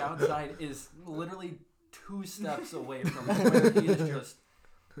to the outside is literally 2 steps away from where he is just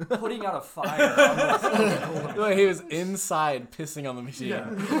putting out a fire on this Coca-Cola machine. Wait, he was inside pissing on the machine. Yeah.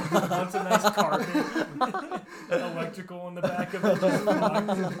 That's a nice carpet. Electrical in the back of it. Just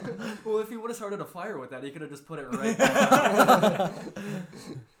locked. Well, if he would have started a fire with that, he could have just put it right back.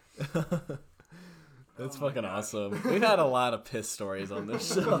 That's fucking awesome. We've had a lot of piss stories on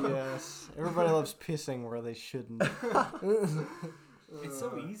this show. Yes. Everybody loves pissing where they shouldn't. It's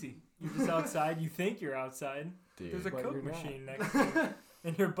so easy. You're just outside. You think you're outside. Dude. There's a But Coke you're not. machine next to you.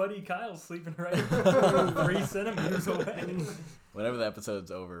 And your buddy Kyle's sleeping right 3 centimeters away. Whenever the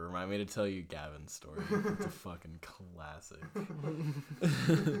episode's over, remind me to tell you Gavin's story. It's a fucking classic.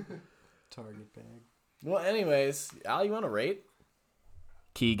 Target bag. Well, anyways, Al, you want to rate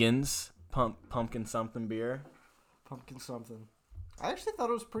Keegan's pumpkin something beer? Pumpkin something. I actually thought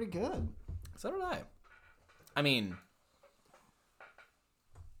it was pretty good. So did I. I mean,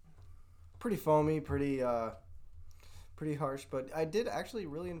 Pretty foamy, pretty harsh, but I did actually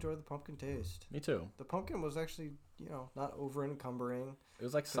really enjoy the pumpkin taste. me too. The pumpkin was actually, not over encumbering. It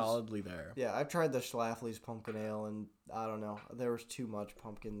was like solidly there. Yeah, I've tried the Schlafly's pumpkin ale, and I don't know, there was too much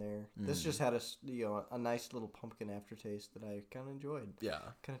pumpkin there. This just had a nice little pumpkin aftertaste that I kind of enjoyed. Yeah.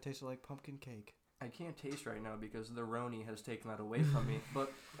 Kind of tasted like pumpkin cake. I can't taste right now because the Roni has taken that away from me.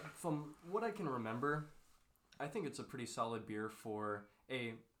 But from what I can remember, I think it's a pretty solid beer for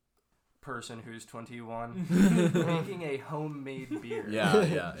a person who's 21 making a homemade beer.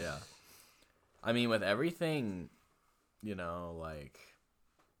 Yeah. I mean, with everything, like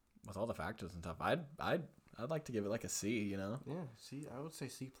with all the factors and stuff, I'd like to give it like a C. Yeah, C. I would say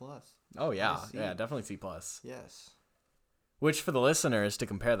C+. Oh yeah, C. yeah, definitely C+. Yes. Which for the listeners to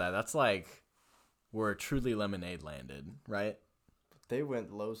compare that's like where Truly Lemonade landed, right? They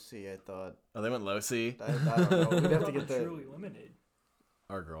went low C, I thought. Oh, they went low C. I don't know. We'd have to get the... Truly Limited.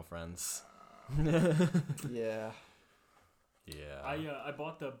 Our girlfriends. Yeah. Yeah. I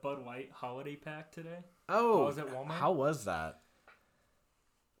bought the Bud Light holiday pack today. Oh, I was at Walmart. How was that?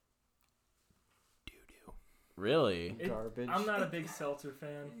 Doo-doo. Really? Garbage. I'm not a big seltzer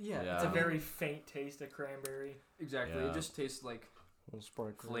fan. Yeah. It's Yeah. a very faint taste of cranberry. Exactly. Yeah. It just tastes like Little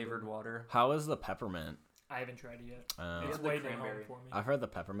sparkly. flavored water. How is the peppermint? I haven't tried it yet. Yeah, It's the waiting at home cranberry. for me. I've heard the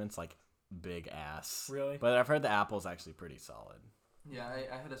peppermint's like big ass. Really? But I've heard the apple's actually pretty solid. Yeah,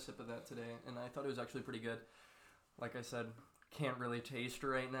 I had a sip of that today, and I thought it was actually pretty good. Like I said, can't really taste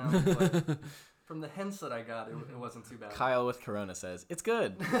right now, but from the hints that I got, it wasn't too bad. Kyle with Corona says, it's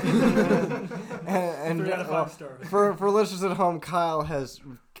good. and 3 out of 5 stars. for listeners at home, Kyle has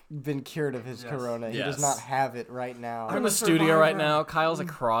been cured of his Yes. corona. He Yes. does not have it right now. I'm in I'm the a studio right survivor. now. Kyle's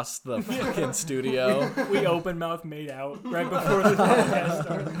across the fucking studio. We open mouth made out right before the podcast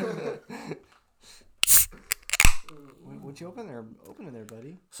started. What'd you open in there,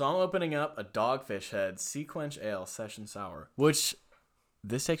 buddy? So I'm opening up a Dogfish Head Sequench Ale Session Sour, which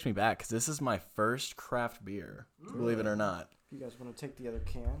this takes me back because this is my first craft beer, believe it or not. If you guys want to take the other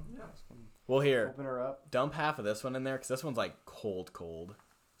can, you guys can Well, here, open her up. dump half of this one in there because this one's like cold.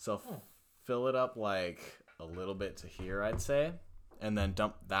 So fill it up like a little bit to here, I'd say, and then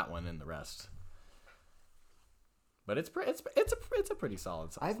dump that one in the rest. But it's a pretty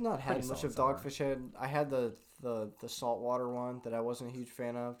solid. I've not had pretty much solid of sour. Dogfish Head. I had the saltwater one that I wasn't a huge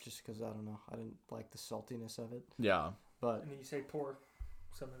fan of just because, I don't know, I didn't like the saltiness of it. Yeah. But, And then you say pour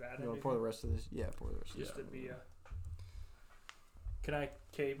some of that in. pour the rest of this. Yeah, pour the rest of Just this. to be a... Can I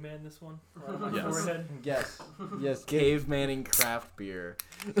caveman this one? Right on my Yes. forehead? Yes. Yes. Cavemanning craft beer.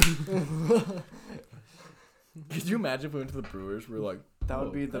 Could you imagine if we went to the brewers? We're like, That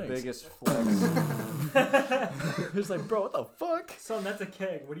would be the thanks. biggest flex. He's like, bro, what the fuck? Son, that's a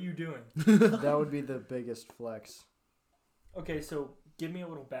keg. What are you doing? That would be the biggest flex. Okay, so give me a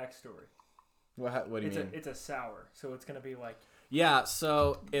little backstory. What do you mean? It's a sour, so it's gonna be like. Yeah,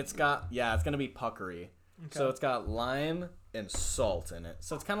 so it's gonna be puckery. Okay. So it's got lime and salt in it.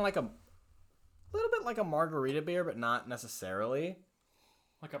 So it's kind of like a little bit like a margarita beer, but not necessarily.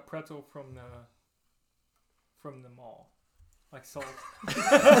 Like a pretzel from the mall, like salt.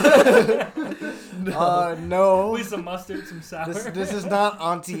 No. With some mustard, some sour. This is not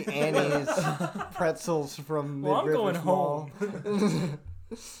Auntie Annie's pretzels from Well, I'm Mid going Rivers Mall. home.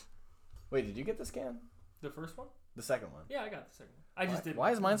 Wait, did you get this can? The first one? The second one. Yeah, I got the second one. I just didn't.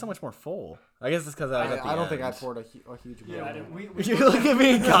 Why is mine so much more full? I guess it's because I was at the I don't think I end. poured a huge Yeah, I amount. didn't. We You look at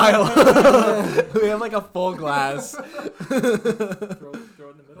me and Kyle. We have like a full glass. throw it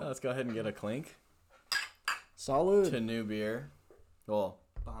in the middle. Let's go ahead and get a clink Solid. to new beer. Well,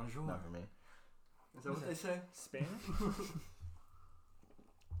 Bonjour. not for me. Is that what they say? Spanish?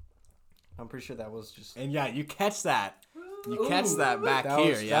 I'm pretty sure that was just. And yeah, you catch that. You catch that back That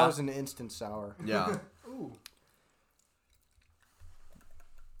here, was, yeah. That was an instant sour. Yeah. Ooh.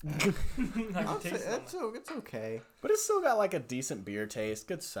 I can I'd say taste it. it's okay. But it's still got like a decent beer taste.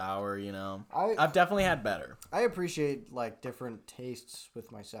 Good sour, you know. I I've definitely had better. I appreciate like different tastes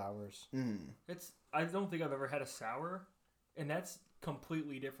with my sours. I don't think I've ever had a sour, and that's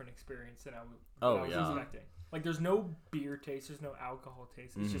completely different experience than I Oh, was yeah. expecting. Like, there's no beer taste, there's no alcohol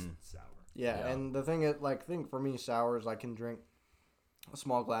taste. It's just sour. Yeah, Yeah. and the thing is, like, for me, sours, I can drink a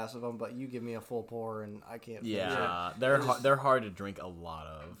small glass of them, but you give me a full pour and I can't. finish it. Yeah, There's- they're hard to drink a lot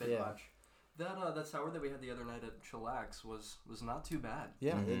of. Bit Yeah. much. That sour that we had the other night at Chillax was not too bad.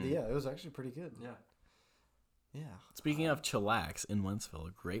 Yeah, Mhm. it was actually pretty good. Yeah. Yeah. Speaking of Chillax in Wentzville,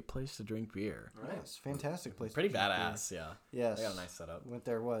 a great place to drink beer. Right. Yes, fantastic place. to Pretty drink beer. badass, yeah. Yes. They got a nice setup. Went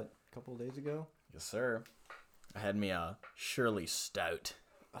there, what, a couple of days ago? Yes, sir. I had me a Shirley Stout.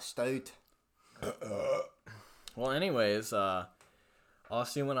 A stout. Well, anyways,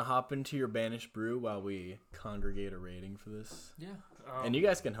 Austin, you want to hop into your banished brew while we congregate a rating for this? Yeah. And you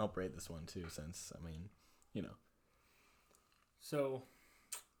guys can help rate this one too, since, I mean, you know. So,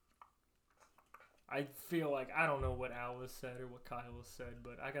 I feel like, I don't know what Al has said or what Kyle has said,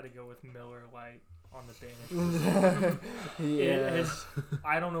 but I got to go with Miller Lite on the banished. Yeah.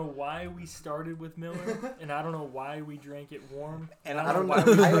 I don't know why we started with Miller, and I don't know why we drank it warm. And I don't know. why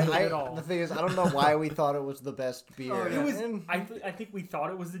we drank it at all. The thing is, I don't know why we thought it was the best beer. Oh, yeah. It was. And- I think we thought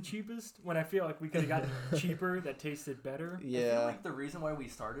it was the cheapest. When I feel like we could have gotten cheaper that tasted better. I feel yeah. like the reason why we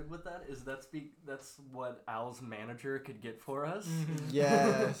started with that is that's what Al's manager could get for us.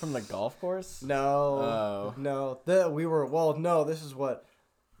 Yes. From the golf course? No. Oh. No. This is what.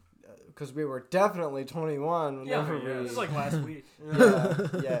 Because we were definitely 21 Yeah, whenever it we. was like last week.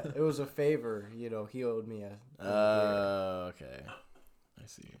 yeah, it was a favor. You know, he owed me a. Okay. I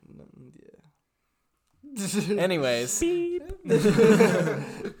see. Yeah. Anyways.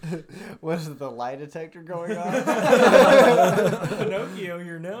 Was it the lie detector going on? Pinocchio,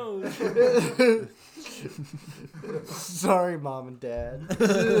 your nose. Sorry, mom and dad.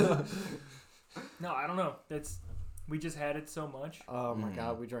 No, I don't know. We just had it so much. Oh my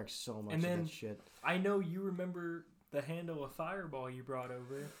god, we drank so much And of then- that shit. I know you remember the handle of Fireball you brought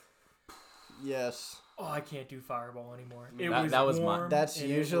over. Yes. Oh, I can't do Fireball anymore. That was my- warm, That's and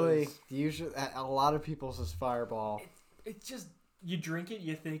it usually was- a lot of people's is Fireball. It's just you drink it,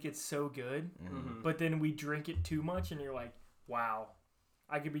 you think it's so good, Mm-hmm. but then we drink it too much, and you're like, wow,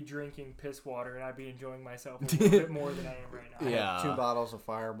 I could be drinking piss water and I'd be enjoying myself a little bit more than I am right now. I Yeah. have 2 bottles of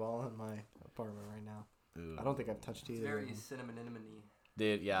Fireball in my apartment right now. Ooh. I don't think I've touched It's either. very of them. cinnamon-y.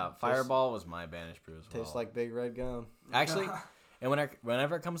 Dude, yeah. Fireball was my banished brew as well. Tastes like Big Red Gum. Actually, and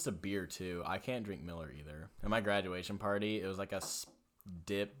whenever it comes to beer too, I can't drink Miller either. At my graduation party, it was like a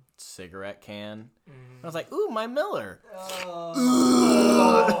dip cigarette can. I was like, ooh, my Miller.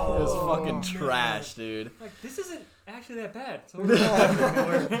 Oh. It was fucking man. trash, dude. Like, this isn't actually that bad. So we're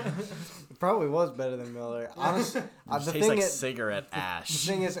It probably was better than Miller. Honestly, It the just tastes thing like is, cigarette the ash.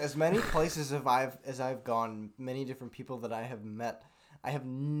 thing is, as many places as I've gone, many different people that I have met, I have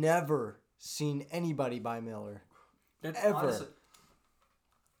never seen anybody buy Miller. That's Ever. Honestly,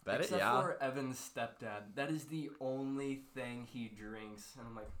 Bet it, except yeah. for Evan's stepdad. That is the only thing he drinks. And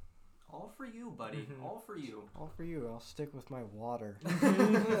I'm like, all for you, buddy. Mhm. All for you. All for you. I'll stick with my water.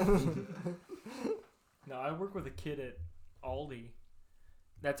 No, I work with a kid at Aldi.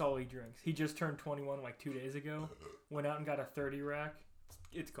 That's all he drinks. He just turned 21 like 2 days ago. Went out and got a 30 rack.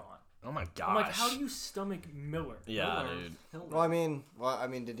 It's gone. Oh my gosh. I'm like, how do you stomach Miller? Yeah, He'll learn. dude. He'll Well, learn. I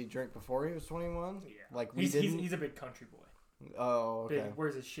mean, did he drink before he was 21? Yeah. Like we he's didn't. a big country boy. Oh, okay.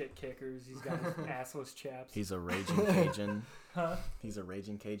 Wears his shit kickers. He's got his assless chaps. He's a raging Cajun. Huh? He's a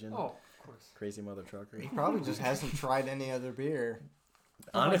raging Cajun. Oh, of course. Crazy mother trucker. He probably just hasn't tried any other beer.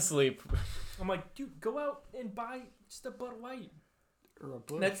 Honestly, I'm like, dude, go out and buy just a Bud Light. Or a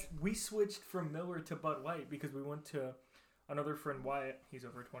Busch. We switched from Miller to Bud Light because we went to another friend, Wyatt. He's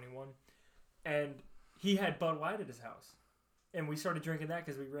over 21, and he had Bud Light at his house, and we started drinking that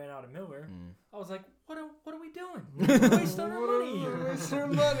because we ran out of Miller. I was like, what are we doing? We're wasting our money here. Wasting our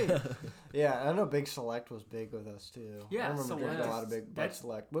money. Yeah, I know Big Select was big with us too. Yeah, I remember Select. drinking a lot of Bud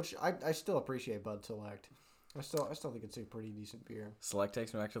Select, which I still appreciate Bud Select. I still think it's a pretty decent beer. Select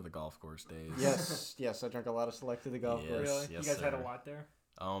takes me back to the golf course days. Yes, I drank a lot of Select at the golf course. Really? Yes, you guys had a sir. lot there?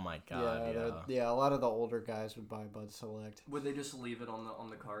 Oh my god, yeah. A lot of the older guys would buy Bud Select. Would they just leave it on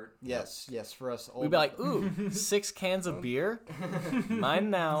the cart? Yes, for us older. We'd be like, ooh, 6 cans of beer?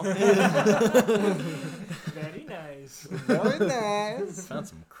 Mine now. Very nice. Very nice. Found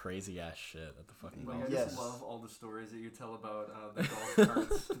some crazy ass shit at the fucking golf I course. just love all the stories that you tell about the golf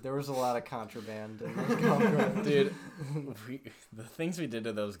carts. There was a lot of contraband in those golf carts. Dude, the things we did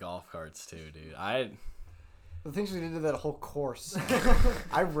to those golf carts too, dude. The things we did to that whole course.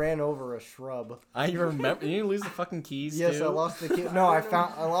 I ran over a shrub. I remember. You lose the fucking keys Yes, too? I lost the key. No, I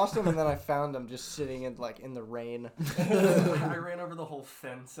lost them, and then I found them just sitting in the rain. I ran over the whole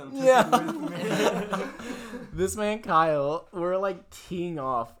fence and took Yeah. it with me. This man Kyle, we're like teeing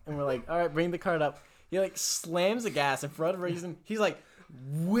off, and we're like, all right, bring the cart up. He like slams the gas, and for whatever reason, he's like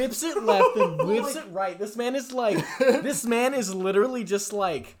whips it left and whips it right. This man is literally just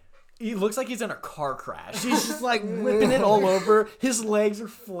like. He looks like he's in a car crash. He's just like whipping it all over. His legs are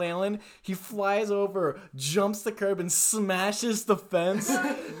flailing. He flies over, jumps the curb, and smashes the fence.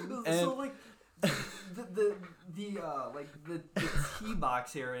 So like the tee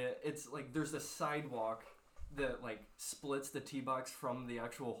box area, it's like there's a sidewalk that like splits the tee box from the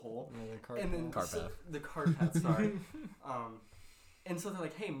actual hole. Yeah, the cart and then path. the cart path, sorry. And so they're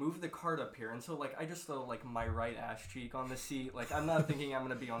like, hey, move the cart up here. And so, like, I just throw, like, my right ass cheek on the seat. Like, I'm not thinking I'm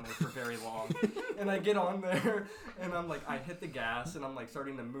going to be on there for very long. And I get on there, and I'm like, I hit the gas, and I'm, like,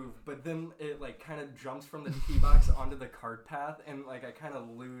 starting to move. But then it, like, kind of jumps from the tee box onto the cart path, and, like, I kind of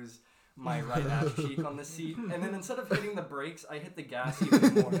lose my right ass cheek on the seat. And then instead of hitting the brakes, I hit the gas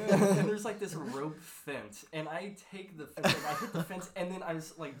even more. And there's, like, this rope fence. And I take the fence, like, I hit the fence, and then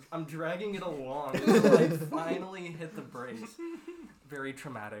I'm dragging it along until I finally hit the brakes. Very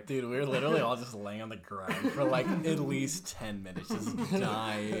traumatic. Dude, we were literally all just laying on the ground for like at least 10 minutes just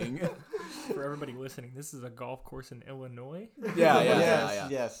dying. For everybody listening, this is a golf course in Illinois. Yeah.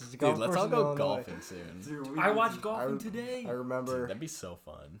 Yes. It's a Dude, golf let's course all in go Illinois. golfing soon. Dude, I watched golfing today. I remember. Dude, that'd be so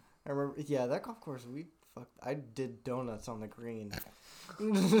fun. Yeah, that golf course, I did donuts on the green.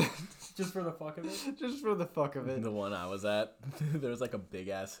 Just for the fuck of it? Just for the fuck of it. The one I was at, there was like a big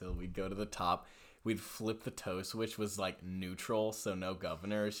ass hill. We'd go to the top. We'd flip the toe switch, was like neutral, so no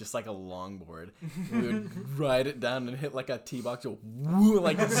governor. It's just like a longboard. We would ride it down and hit like a tee box, woo,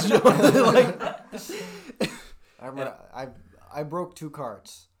 like like. I remember, I broke 2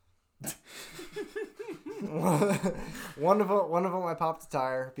 carts. one of them I popped the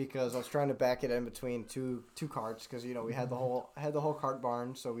tire because I was trying to back it in between two carts because we had the whole cart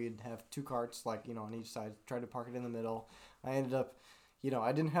barn, so we'd have 2 carts like on each side. Tried to park it in the middle. I ended up.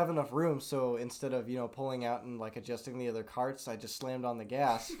 I didn't have enough room, so instead of, pulling out and, like, adjusting the other carts, I just slammed on the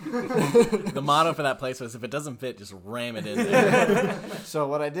gas. The motto for that place was, if it doesn't fit, just ram it in there. So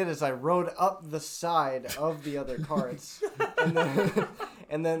what I did is I rode up the side of the other carts,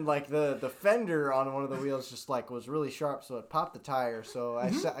 and then like, the fender on one of the wheels just, like, was really sharp, so it popped the tire. So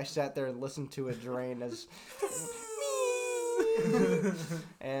I sat there and listened to it drain as...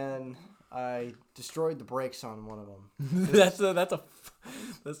 and... I destroyed the brakes on one of them.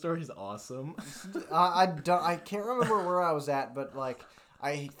 That story's awesome. I can't remember where I was at, but like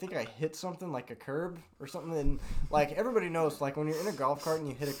I think I hit something like a curb or something, and like everybody knows, like when you're in a golf cart and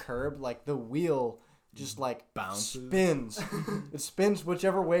you hit a curb, like the wheel just like bounces, spins. It spins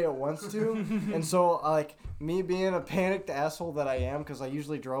whichever way it wants to, and so like me being a panicked asshole that I am, because I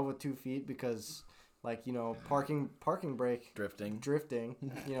usually drove with 2 feet because. Like, parking brake. Drifting.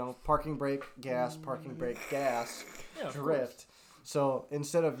 Parking brake, gas, Yeah, drift. So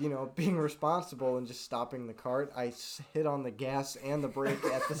instead of, being responsible and just stopping the cart, I hit on the gas and the brake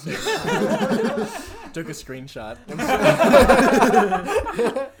at the same time. Took a screenshot.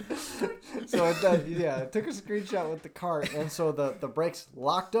 So I took a screenshot with the cart, and so the brakes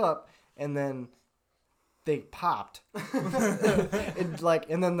locked up, and then... they popped.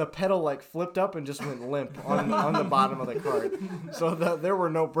 And then the pedal flipped up and just went limp on the bottom of the cart. So there were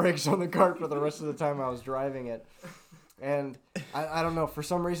no brakes on the cart for the rest of the time I was driving it. And I don't know, for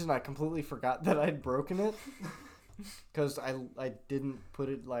some reason I completely forgot that I'd broken it. Because I didn't put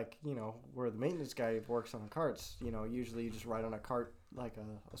it like, where the maintenance guy works on the carts. Usually you just write on a cart like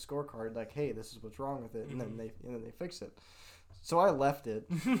a scorecard, like, hey, this is what's wrong with it, and then they fix it. So I left it.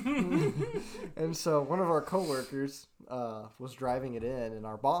 And so one of our coworkers was driving it in, and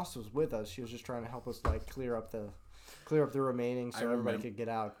our boss was with us. She was just trying to help us like clear up the remaining so everybody could get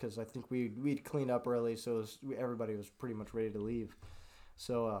out, because I think we'd cleaned up early, so everybody was pretty much ready to leave.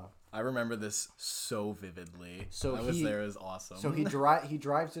 So I remember this so vividly. So I was there. It was awesome. So he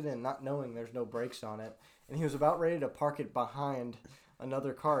drives it in, not knowing there's no brakes on it, and he was about ready to park it behind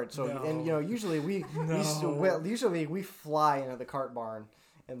another cart. So and usually we fly into the cart barn,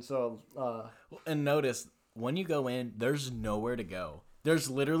 and so and notice when you go in, there's nowhere to go. There's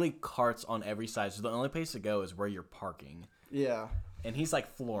literally carts on every side, so the only place to go is where you're parking. Yeah. And he's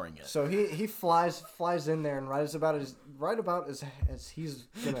like flooring it. So he flies in there, and right about as he's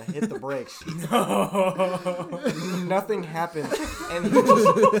gonna hit the brakes, nothing happens, and he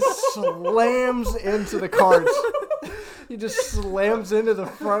just slams into the carts. He just slams into the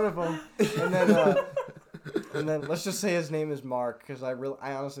front of them, and then let's just say his name is Mark, because I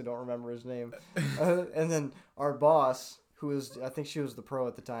honestly don't remember his name. And then our boss, I think she was the pro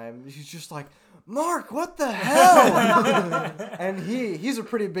at the time, she's just like, Mark, what the hell? And he's a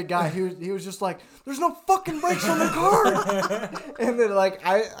pretty big guy. He was just like, there's no fucking brakes on the car. And then like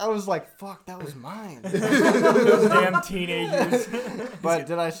I was like, fuck, that was mine. Those damn teenagers. But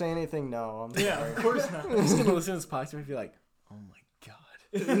did I say anything? No. I'm sorry. Yeah, of course not. I'm just gonna listen to this podcast and be like, oh my god.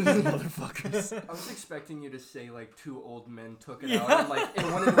 Motherfuckers. I was expecting you to say like two old men took it out and like it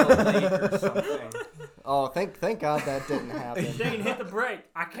went into a lake or something. Oh, thank God that didn't happen. Shane, hit the brake.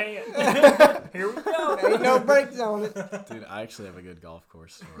 I can't. Here we go. There ain't no brakes on it. Dude, I actually have a good golf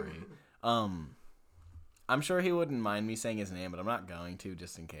course story. I'm sure he wouldn't mind me saying his name, but I'm not going to,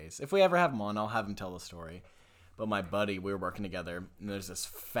 just in case. If we ever have him on, I'll have him tell the story. But my buddy, we were working together, and there's this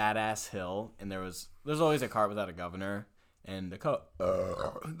fat ass hill, and there's always a cart without a governor. And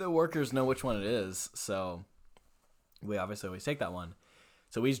the workers know which one it is, so we obviously always take that one.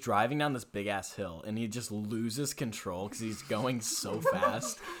 So he's driving down this big-ass hill, and he just loses control because he's going so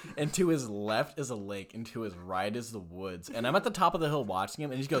fast. And to his left is a lake, and to his right is the woods. And I'm at the top of the hill watching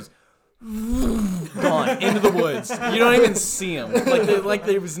him, and he just goes, gone, into the woods. You don't even see him. Like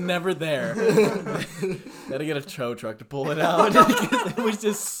they was never there. Had to get a tow truck to pull it out. Because it was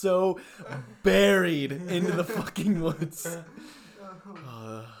just so buried into the fucking woods.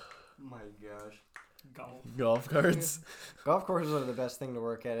 My gosh. Golf carts. Golf courses are the best thing to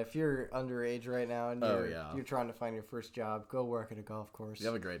work at. If you're underage right now and you're trying to find your first job, go work at a golf course. You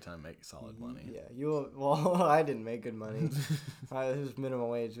have a great time making solid money. Yeah, well, I didn't make good money. It was minimum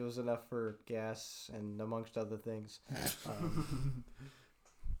wage. It was enough for gas and amongst other things.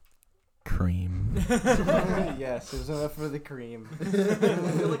 Cream. Yes, it was enough for the cream. I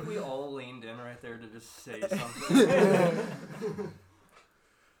feel like we all leaned in right there to just say something.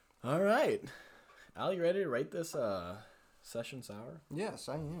 All right. Al, you ready to rate this session sour? Yes,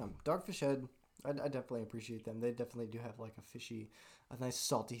 I am. Dogfish Head, I definitely appreciate them. They definitely do have like a nice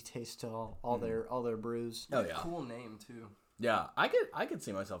salty taste to all their brews. Oh yeah. Cool name too. Yeah, I could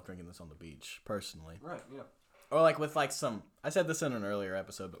see myself drinking this on the beach personally. Right. Yeah. Or like with like some. I said this in an earlier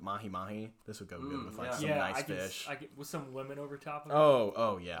episode, but mahi mahi. This would go good with like some nice fish. With some lemon over top of it.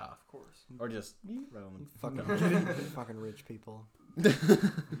 Oh yeah. Of course. Or just right on the Fucking rich people.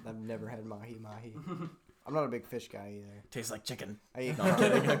 I've never had mahi mahi. I'm not a big fish guy either. Tastes like chicken. I eat I'm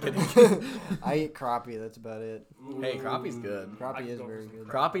kidding. I eat crappie. That's about it. Hey, crappie's good. Crappie is very good.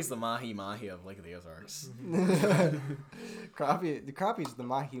 Crappie's the mahi mahi of Lake of the Ozarks. Crappie's the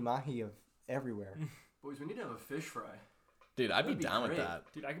mahi mahi of everywhere. Boys, we need to have a fish fry. Dude, I'd be That'd be down with great. that.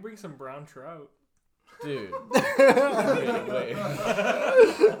 Dude, I could bring some brown trout. Dude. Wait.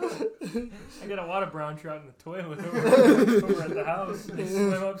 I got a lot of brown trout in the toilet over at the house. They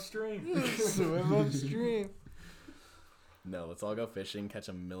swim upstream. Swim upstream. No, let's all go fishing, catch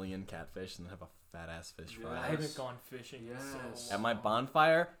a million catfish, and then have a fat ass fish fry. I haven't gone fishing in so long. At my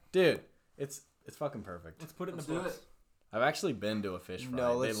bonfire, dude, it's fucking perfect. Let's put it in Let's the do books. it. I've actually been to a fish fry.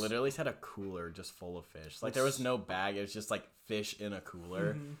 No, They literally had a cooler just full of fish. Like there was no bag. It was just like fish in a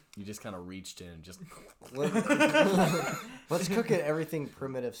cooler. Mm-hmm. You just kind of reached in and just. Let's cook it everything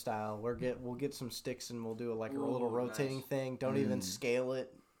primitive style. We'll get some sticks and we'll do like a little rotating nice. thing. Don't even scale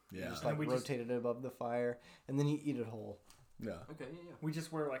it. Yeah. Just like And we rotate it above the fire, and then you eat it whole. Yeah. Okay, yeah. We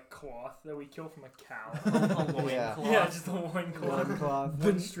just wear like cloth that we kill from a cow. A loincloth. Yeah, just a loincloth. Loincloth.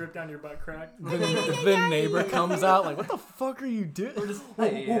 One strip down your butt crack. The neighbor comes out like, what the fuck are you doing?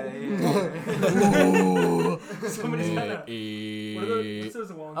 Somebody's kind of. What's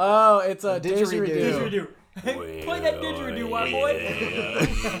those long? Oh, it's a Didgeridoo. Didgeridoo. Hey, play that didgeridoo, white boy.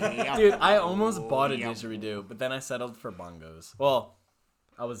 Dude, I almost bought a didgeridoo, but then I settled for bongos. Well,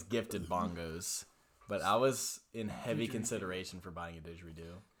 I was gifted bongos, but I was in heavy consideration for buying a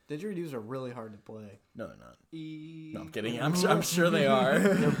didgeridoo. Didgeridoos are really hard to play. No, they're not. No, I'm kidding. I'm sure they are.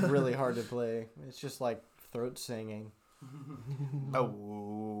 They're really hard to play. It's just like throat singing.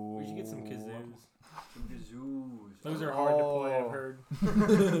 Oh. We should get some kazoos. Kazoos. Those are hard to play, I've heard.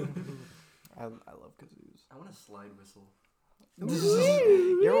 I love kazoos. I want a slide whistle.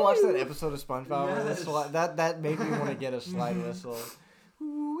 You ever watch that episode of SpongeBob? Where Yes. that made me want to get a slide whistle.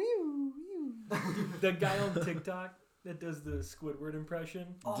 The guy on TikTok that does the Squidward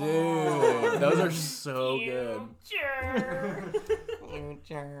impression. Dude, those are so good.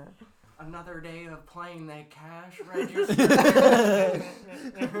 Another day of playing that cash register.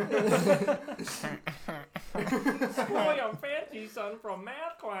 Boy, I'm fancy son from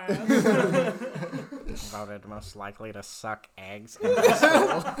math class. Voted most likely to suck eggs in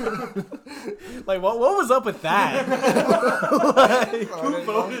high school. Like, what was up with that? Who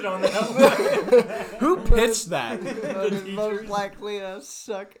voted on that? Who pitched that? Most likely to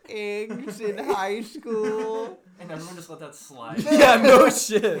suck eggs in high school. And everyone just let that slide. Yeah, no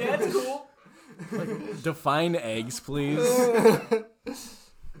shit. Yeah, that's cool. Define eggs, please.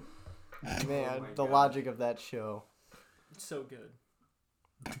 Man, my the God. logic of that show. It's so good.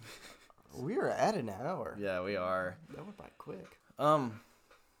 We are at an hour. Yeah, we are. That went by quick.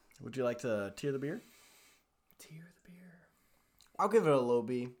 Would you like to tier the beer? Tear the beer. I'll give it a low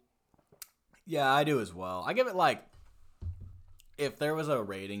B. Yeah, I do as well. I give it like, if there was a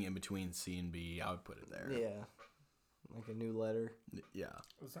rating in between C and B, I would put it there. Yeah. Like a new letter. Yeah.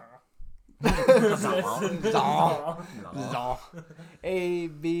 A,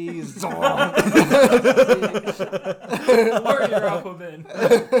 B, Where are your alphabet?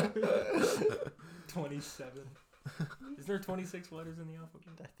 27. Is there 26 letters in the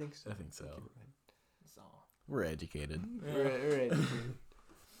alphabet? I think so. I think so. Zaw. We're educated. Yeah. We're ready.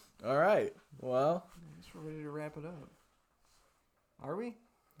 All right. Well, I guess we're ready to wrap it up. Are we?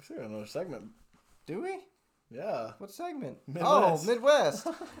 we still got another segment. Do we? Yeah. What segment? Midwest. Oh, Midwest.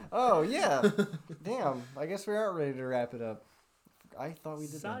 Oh, yeah. Damn. I guess we aren't ready to wrap it up. I thought we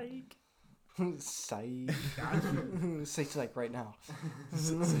did Psych. that. Psych. Say psych right now.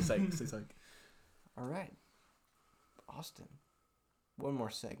 Say psych. All right. Austin. One more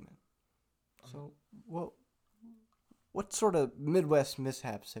segment. So, what sort of Midwest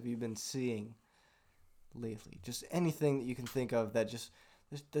mishaps have you been seeing lately? Just anything that you can think of that just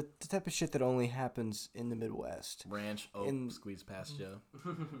the type of shit that only happens in the Midwest. Ranch, squeeze past Joe.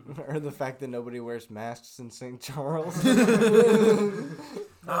 Or the fact that nobody wears masks in St. Charles. I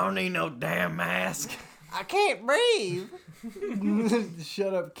don't need no damn mask. I can't breathe.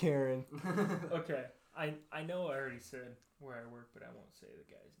 Shut up, Karen. Okay. I know I already said where I work, but I won't say the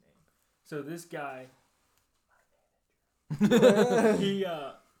guy's name. So this guy,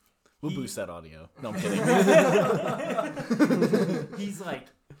 We'll boost that audio. No, I'm kidding. he's like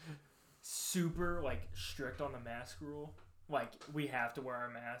super like strict on the mask rule. Like we have to wear our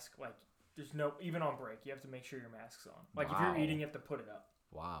mask. Like there's no, even on break, you have to make sure your mask's on. Like if Wow. you're eating, you have to put it up.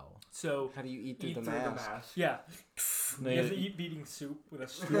 Wow. So How do you eat through Eat the through the mask? yeah, No, you have you, to eat beating soup with a you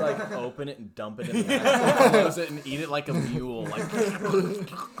straw. like open it and dump it in the mask, close it and eat it like a mule. Like.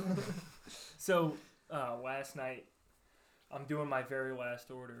 So last night, I'm doing my very last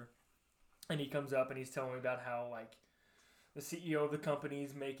order, and he comes up and he's telling me about how like the CEO of the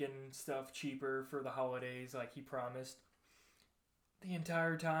company's making stuff cheaper for the holidays, like he promised. The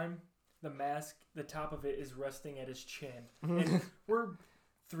entire time, the mask, the top of it is resting at his chin, and we're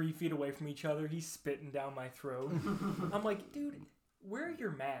 3 feet away from each other. He's spitting down my throat. I'm like, dude, wear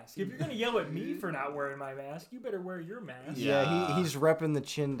your mask. If you're gonna yell at me for not wearing my mask, you better wear your mask. Yeah, he's repping the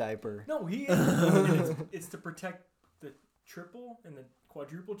chin diaper. No, he is. And it's to protect the triple and the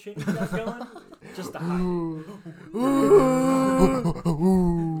quadruple chin you got going. Just to hide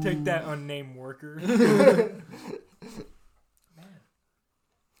it. Take that, unnamed worker. Man.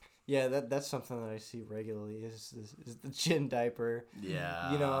 Yeah, that's something that I see regularly is the chin diaper.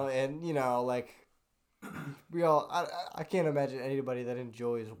 Yeah. You know, and you know, like I can't imagine anybody that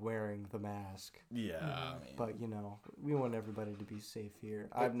enjoys wearing the mask. Yeah. I mean, But you know, we want everybody to be safe here.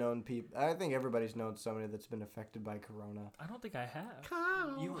 I've known people. I think everybody's known somebody that's been affected by Corona. I don't think I have.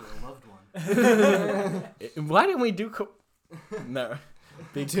 You were a loved one. why didn't we do? No.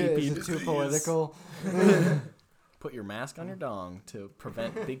 Big Is pee-pee it too disease. political? Put your mask on your dong to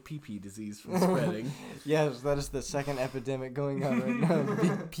prevent big pee-pee disease from spreading. Yes, that is the second epidemic going on right now.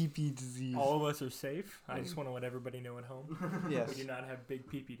 Big pee-pee disease. All of us are safe. I just want to let everybody know at home. Yes. We do not have big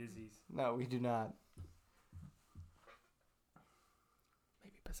pee-pee disease. No, we do not.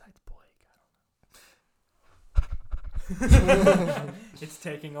 Maybe besides Blake, I don't know. It's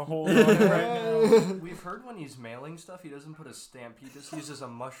taking a hold on it right now. We've heard when he's mailing stuff, he doesn't put a stamp. He just uses a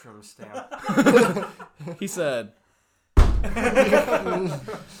mushroom stamp. He said,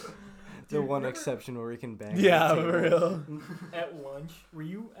 The one exception where we can bang. yeah, on the for table. real. At lunch, were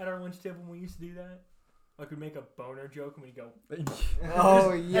you at our lunch table when we used to do that? Like we'd make a boner joke and we'd go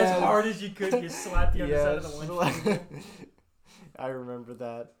Oh, as yeah. hard as you could. You slap the underside of the lunch table. I remember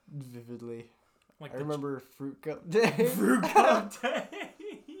that vividly. Like I remember Fruit Cup Day. Fruit Cup Day.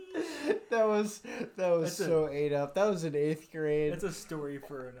 that was That's so ate up. That was in 8th grade. That's a story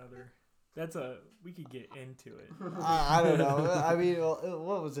for another. We could get into it. I don't know. I mean,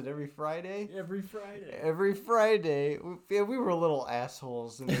 what was it? Every Friday? Every Friday. Every Friday, we were little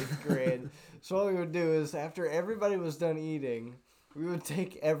assholes in 8th grade. So what we would do is, after everybody was done eating, we would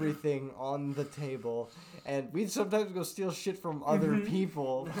take everything on the table, and we'd sometimes go steal shit from other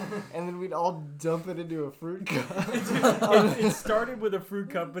people, and then we'd all dump it into a fruit cup. It started with a fruit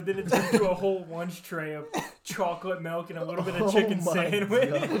cup, but then it turned into a whole lunch tray of chocolate milk and a little bit of chicken sandwich.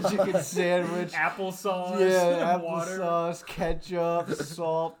 A chicken sandwich. Applesauce. Yeah, water. applesauce, ketchup,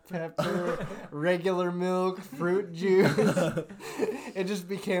 salt, pepper, regular milk, fruit juice. It just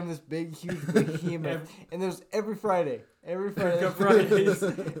became this big, huge behemoth. And it was every Friday. Every Friday. Fruit Cup Fridays.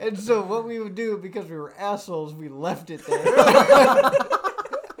 And so what we would do, because we were assholes, we left it there.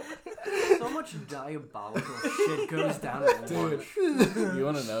 So much diabolical shit goes down at lunch. You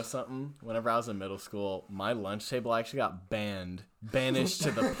want to know something? Whenever I was in middle school, my lunch table actually got banished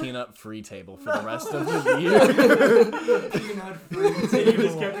to the peanut-free table for the rest of the year. Peanut-free So you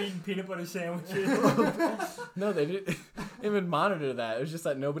just table. kept eating peanut butter sandwiches. No, they didn't even monitor that. It was just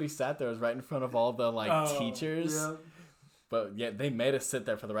that nobody sat there. It was right in front of all the teachers. Yeah. But yeah, they made us sit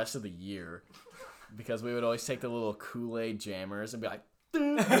there for the rest of the year because we would always take the little Kool-Aid jammers and be like,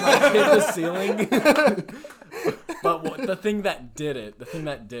 like hit the ceiling. But the thing that did it,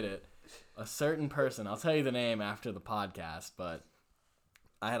 a certain person, I'll tell you the name after the podcast, but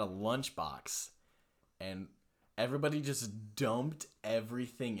I had a lunchbox and everybody just dumped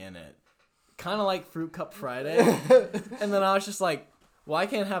everything in it. Kind of like Fruit Cup Friday. And then I was just like, well, I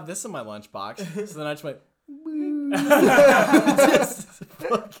can't have this in my lunchbox. So then I just went, just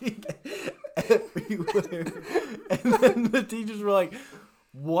fucking everywhere. And then the teachers were like,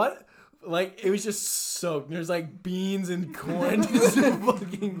 what? Like, it was just soaked. There's like beans and corn just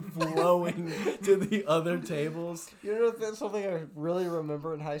fucking flowing to the other tables. You know, that's something I really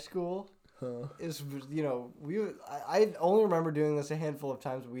remember in high school. Huh. Is, I only remember doing this a handful of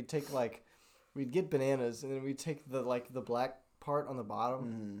times. We'd get bananas, and then we'd take the black part on the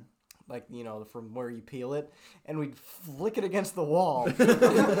bottom, from where you peel it, and we'd flick it against the wall. And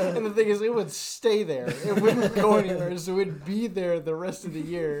the thing is, it would stay there. It wouldn't go anywhere, so it'd be there the rest of the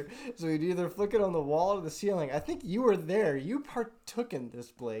year. So we'd either flick it on the wall or the ceiling. I think you were there. You partook in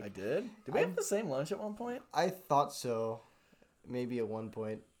this, Blake. I did? Did we have the same lunch at one point? I thought so. Maybe at one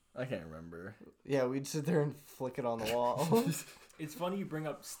point. I can't remember. Yeah, we'd sit there and flick it on the wall. It's funny you bring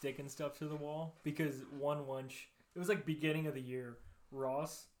up sticking stuff to the wall because one lunch, it was like beginning of the year,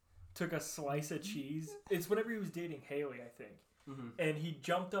 Ross took a slice of cheese. It's whenever he was dating Haley, I think. Mm-hmm. And he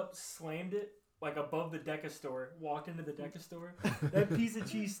jumped up, slammed it like above the Deca store, walked into the Deca store. That piece of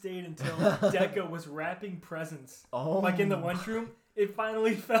cheese stayed until Deca was wrapping presents. Like in the lunchroom. It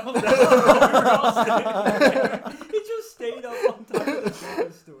finally fell down. It just stayed up on top of the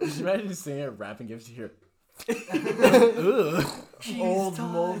Deca store. Just imagine seeing her wrapping gifts to here. Old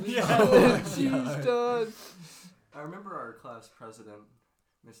moldy cheese done. I remember our class president,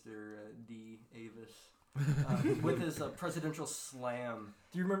 Mr. D. Avis, with his presidential slam.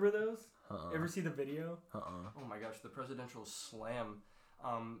 Do you remember those? Uh-uh. Ever see the video? Oh my gosh, the presidential slam.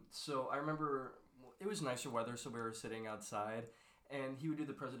 So I remember it was nicer weather, so we were sitting outside, and he would do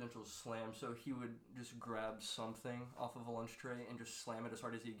the presidential slam. So he would just grab something off of a lunch tray and just slam it as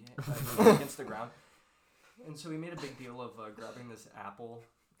hard as he could against the ground. And so he made a big deal of grabbing this apple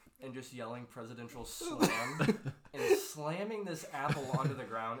and just yelling presidential slam and slamming this apple onto the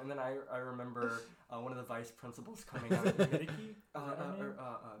ground. And then I remember one of the vice principals coming out. Mickey?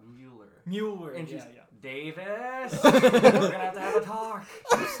 Mueller. Mueller. And she's, yeah. Davis, we're going to have a talk.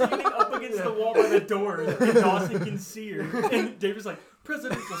 She's standing up against the wall by the door and Dawson can see her. And David's like,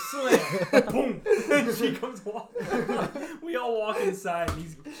 presidential slam, boom, and she comes walking. We all walk inside,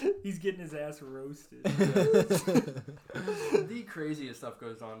 and he's getting his ass roasted. The craziest stuff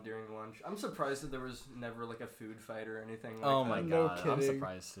goes on during lunch. I'm surprised that there was never like a food fight or anything like Oh that. my No god, I'm kidding.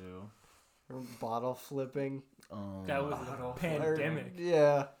 surprised too. Bottle flipping. Oh, That was Bottle a pandemic.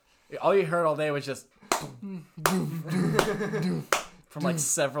 Yeah. all you heard all day was just from like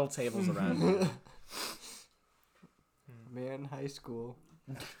several tables around you. Man, high school.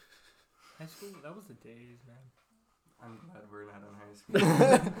 High school, that was the days, man. I'm glad we're not in high school.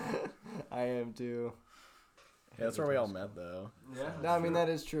 I am too. Yeah, that's where we all met though. Yeah. No, I mean that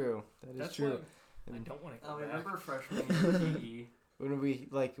is true. That is That's true. why I don't want to I go back. remember freshman year PE. When we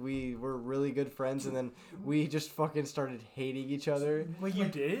were really good friends, and then we just fucking started hating each other. Well, you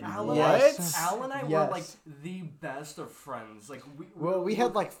did? Al Yes. Al and I were Yes. like the best of friends. Like We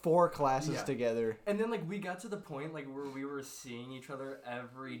had like 4 classes Yeah. together. and then like we got to the point like where we were seeing each other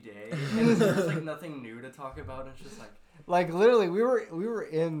every day, and there was like nothing new to talk about. And it's just like Like literally, we were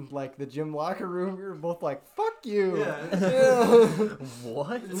in like the gym locker room. We were both like, "Fuck you." Yeah.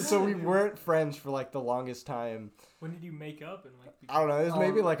 What? And so we weren't friends for like the longest time. When did you make up? And like, I don't know. It was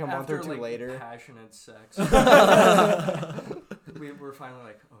maybe like a month after, or 2 like, later. Passionate sex. we were finally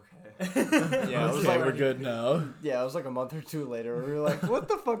like, okay. Yeah, it was Okay, like we're good now. Yeah, it was like a month or 2 later. We were like, "What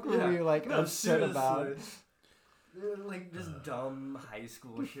the fuck were Yeah. we like No, upset about?" seriously. Like just dumb high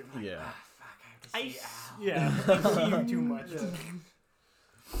school shit. Like, Yeah. fuck, I have to see Al. yeah, I see you too much. Yeah.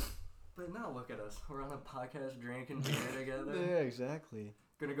 But now look at us. We're on a podcast drinking beer together. Yeah, exactly.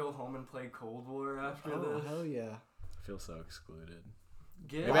 Gonna go home and play Cold War after Oh this. hell yeah! I feel so excluded.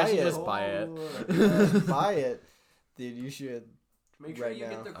 Get Maybe I should it. just buy it. Buy it, dude. You should. Make sure right you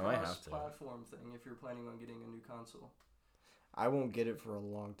now. get the I might have to. cross-platform thing if you're planning on getting a new console. I won't get it for a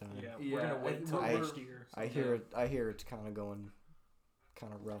long time. Yeah, Yeah, we're gonna wait till I- next year. I hear it's kind of going,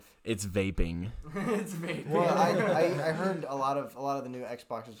 kind of rough. It's vaping. It's vaping. Well, I heard a lot of the new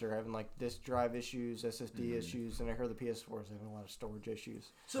Xboxes are having like disk drive issues, SSD issues, and I heard the PS4 is having a lot of storage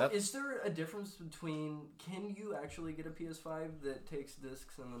issues. So That- is there a difference between, can you actually get a PS5 that takes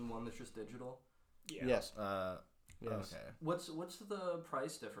discs and then one that's just digital? Yeah. Yes. Okay. What's the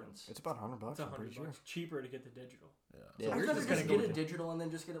price difference? It's about $100. It's I'm pretty $100 sure. cheaper to get the digital. Yeah. Yeah. I Yours thought is just gonna get go a with- digital and then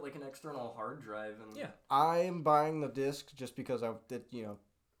just get it like an external hard drive and Yeah. I am buying the disc just because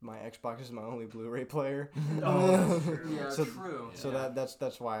my Xbox is my only Blu-ray player. Oh, that's true. Yeah, So- true. So yeah.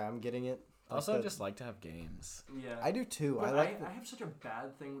 that's why I'm getting it. Also, I That- just like to have games. Yeah. I do too. But I like. I have such a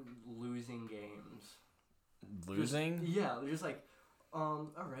bad thing with losing games. Losing? Just, yeah, they're just like, all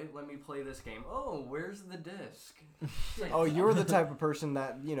right, let me play this game. Oh, where's the disc? Like, Oh, you're the type of person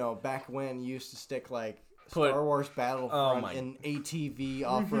that back when used to stick like Put- Star Wars Oh Battlefront my- and ATV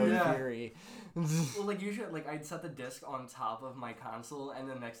Off-Road Yeah. Fury. Well, like usually, like I'd set the disc on top of my console, and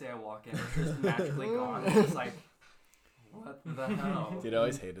the next day I walk in, it's just magically gone. It's just like, what the hell? Dude, I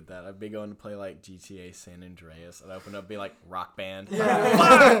always hated that. I'd be going to play like GTA San Andreas, and I open up, be like Rock Band.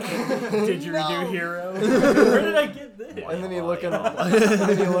 Didgeridoo Hero. Where did I get this? And then you look in,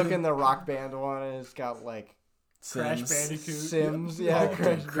 the Rock Band one, and it's got like Crash Sims. Bandicoot. Sims. Oh, Yeah, dude,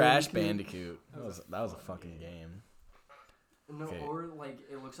 Crash Bandicoot. Bandicoot. That was a fucking game. No, Okay. or like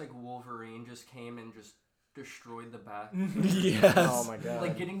it looks like Wolverine just came and just destroyed the back. Yes. Oh my god.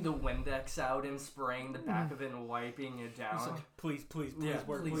 Like getting the Windex out and spraying the back of it and wiping it He's down. like, please Yeah,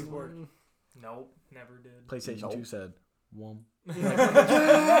 work, please please work. Nope, never did. PlayStation Nope. 2 said, "Wom."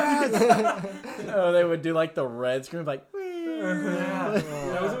 Oh, they would do like the red screen, like. Yeah.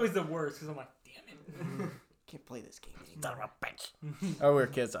 That was always the worst because I'm like, damn it. Can't play this game Son anymore. of a bitch. Oh, we were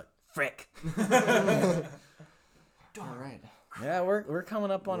kids, like frick. All right. Yeah, we're coming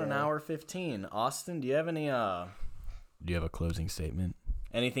up on an Yeah. hour 15. Austin, do you have any Do you have a closing statement?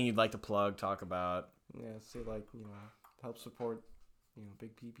 Anything you'd like to plug, talk about? Yeah. See, like help support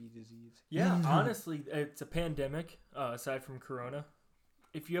big PP disease. Yeah, honestly, it's a pandemic. Aside from Corona,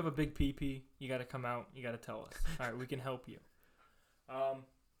 if you have a big PP, you got to come out. You got to tell us. All right, we can help you.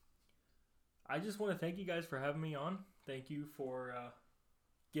 I just want to thank you guys for having me on. Thank you for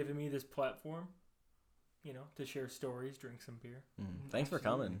giving me this platform. To share stories, drink some beer. Thanks for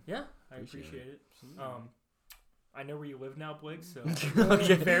coming. Yeah, I Appreciate appreciate it. Absolutely. I know where you live now, Blake, so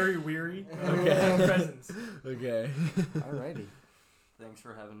Okay. I'm very weary of Okay. your presence. Okay. Alrighty. Thanks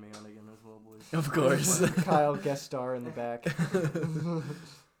for having me on again as well, boys. Of course. Kyle guest star in the back.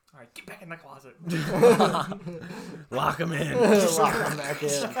 All right, get back in the closet. Lock him in. Lock him back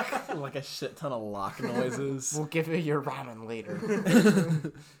in. Like a shit ton of lock noises. We'll give you your ramen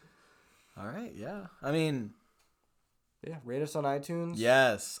later. All right, yeah. I mean, Yeah, rate us on iTunes.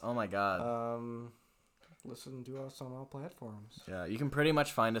 yes. Oh my god. listen to us on all platforms. Yeah, you can pretty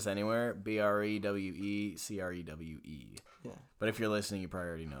much find us anywhere. BREWECREWE. Yeah. But if you're listening, you probably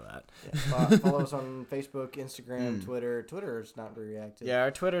already know that. Yeah. Follow us on Facebook, Instagram, Mm. Twitter. Twitter's not very active. Yeah,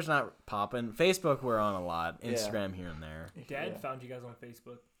 our Twitter's not popping. Facebook, we're on a lot. Instagram here and there. Dad Yeah. found you guys on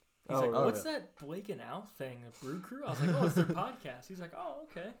Facebook. He's Oh, like, really? what's that Blake and Al thing? A Brew Crew? I was like, oh, it's their podcast. He's like, oh,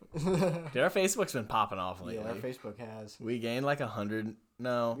 okay. Dude, our Facebook's been popping off lately. Yeah, our Facebook has. We gained like 100.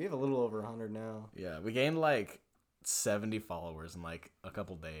 No. We have a little over 100 now. Yeah, we gained like 70 followers in like a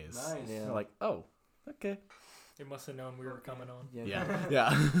couple days. Nice. Yeah. We're like, oh, okay. They must have known we were coming on. Yeah.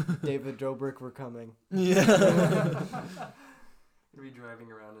 Yeah. David Dobrik, we're coming. Yeah. Gonna be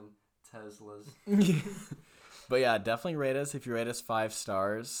driving around in Teslas. But yeah, definitely rate us. If you rate us 5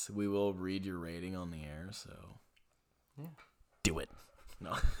 stars, we will read your rating on the air. So, Yeah. do it.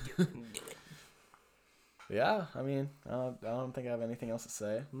 No. Yeah, I mean, I don't think I have anything else to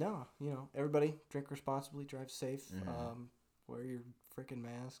say. No, everybody drink responsibly, drive safe, Mhm. wear your freaking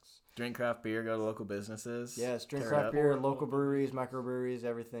masks. Drink craft beer. Go to local businesses. Yes, drink Tear it craft up. beer, local breweries, microbreweries,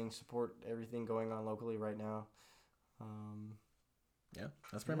 everything. Support everything going on locally right now. Yeah,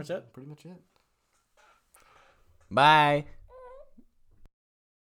 that's pretty much it. Pretty much it. Bye.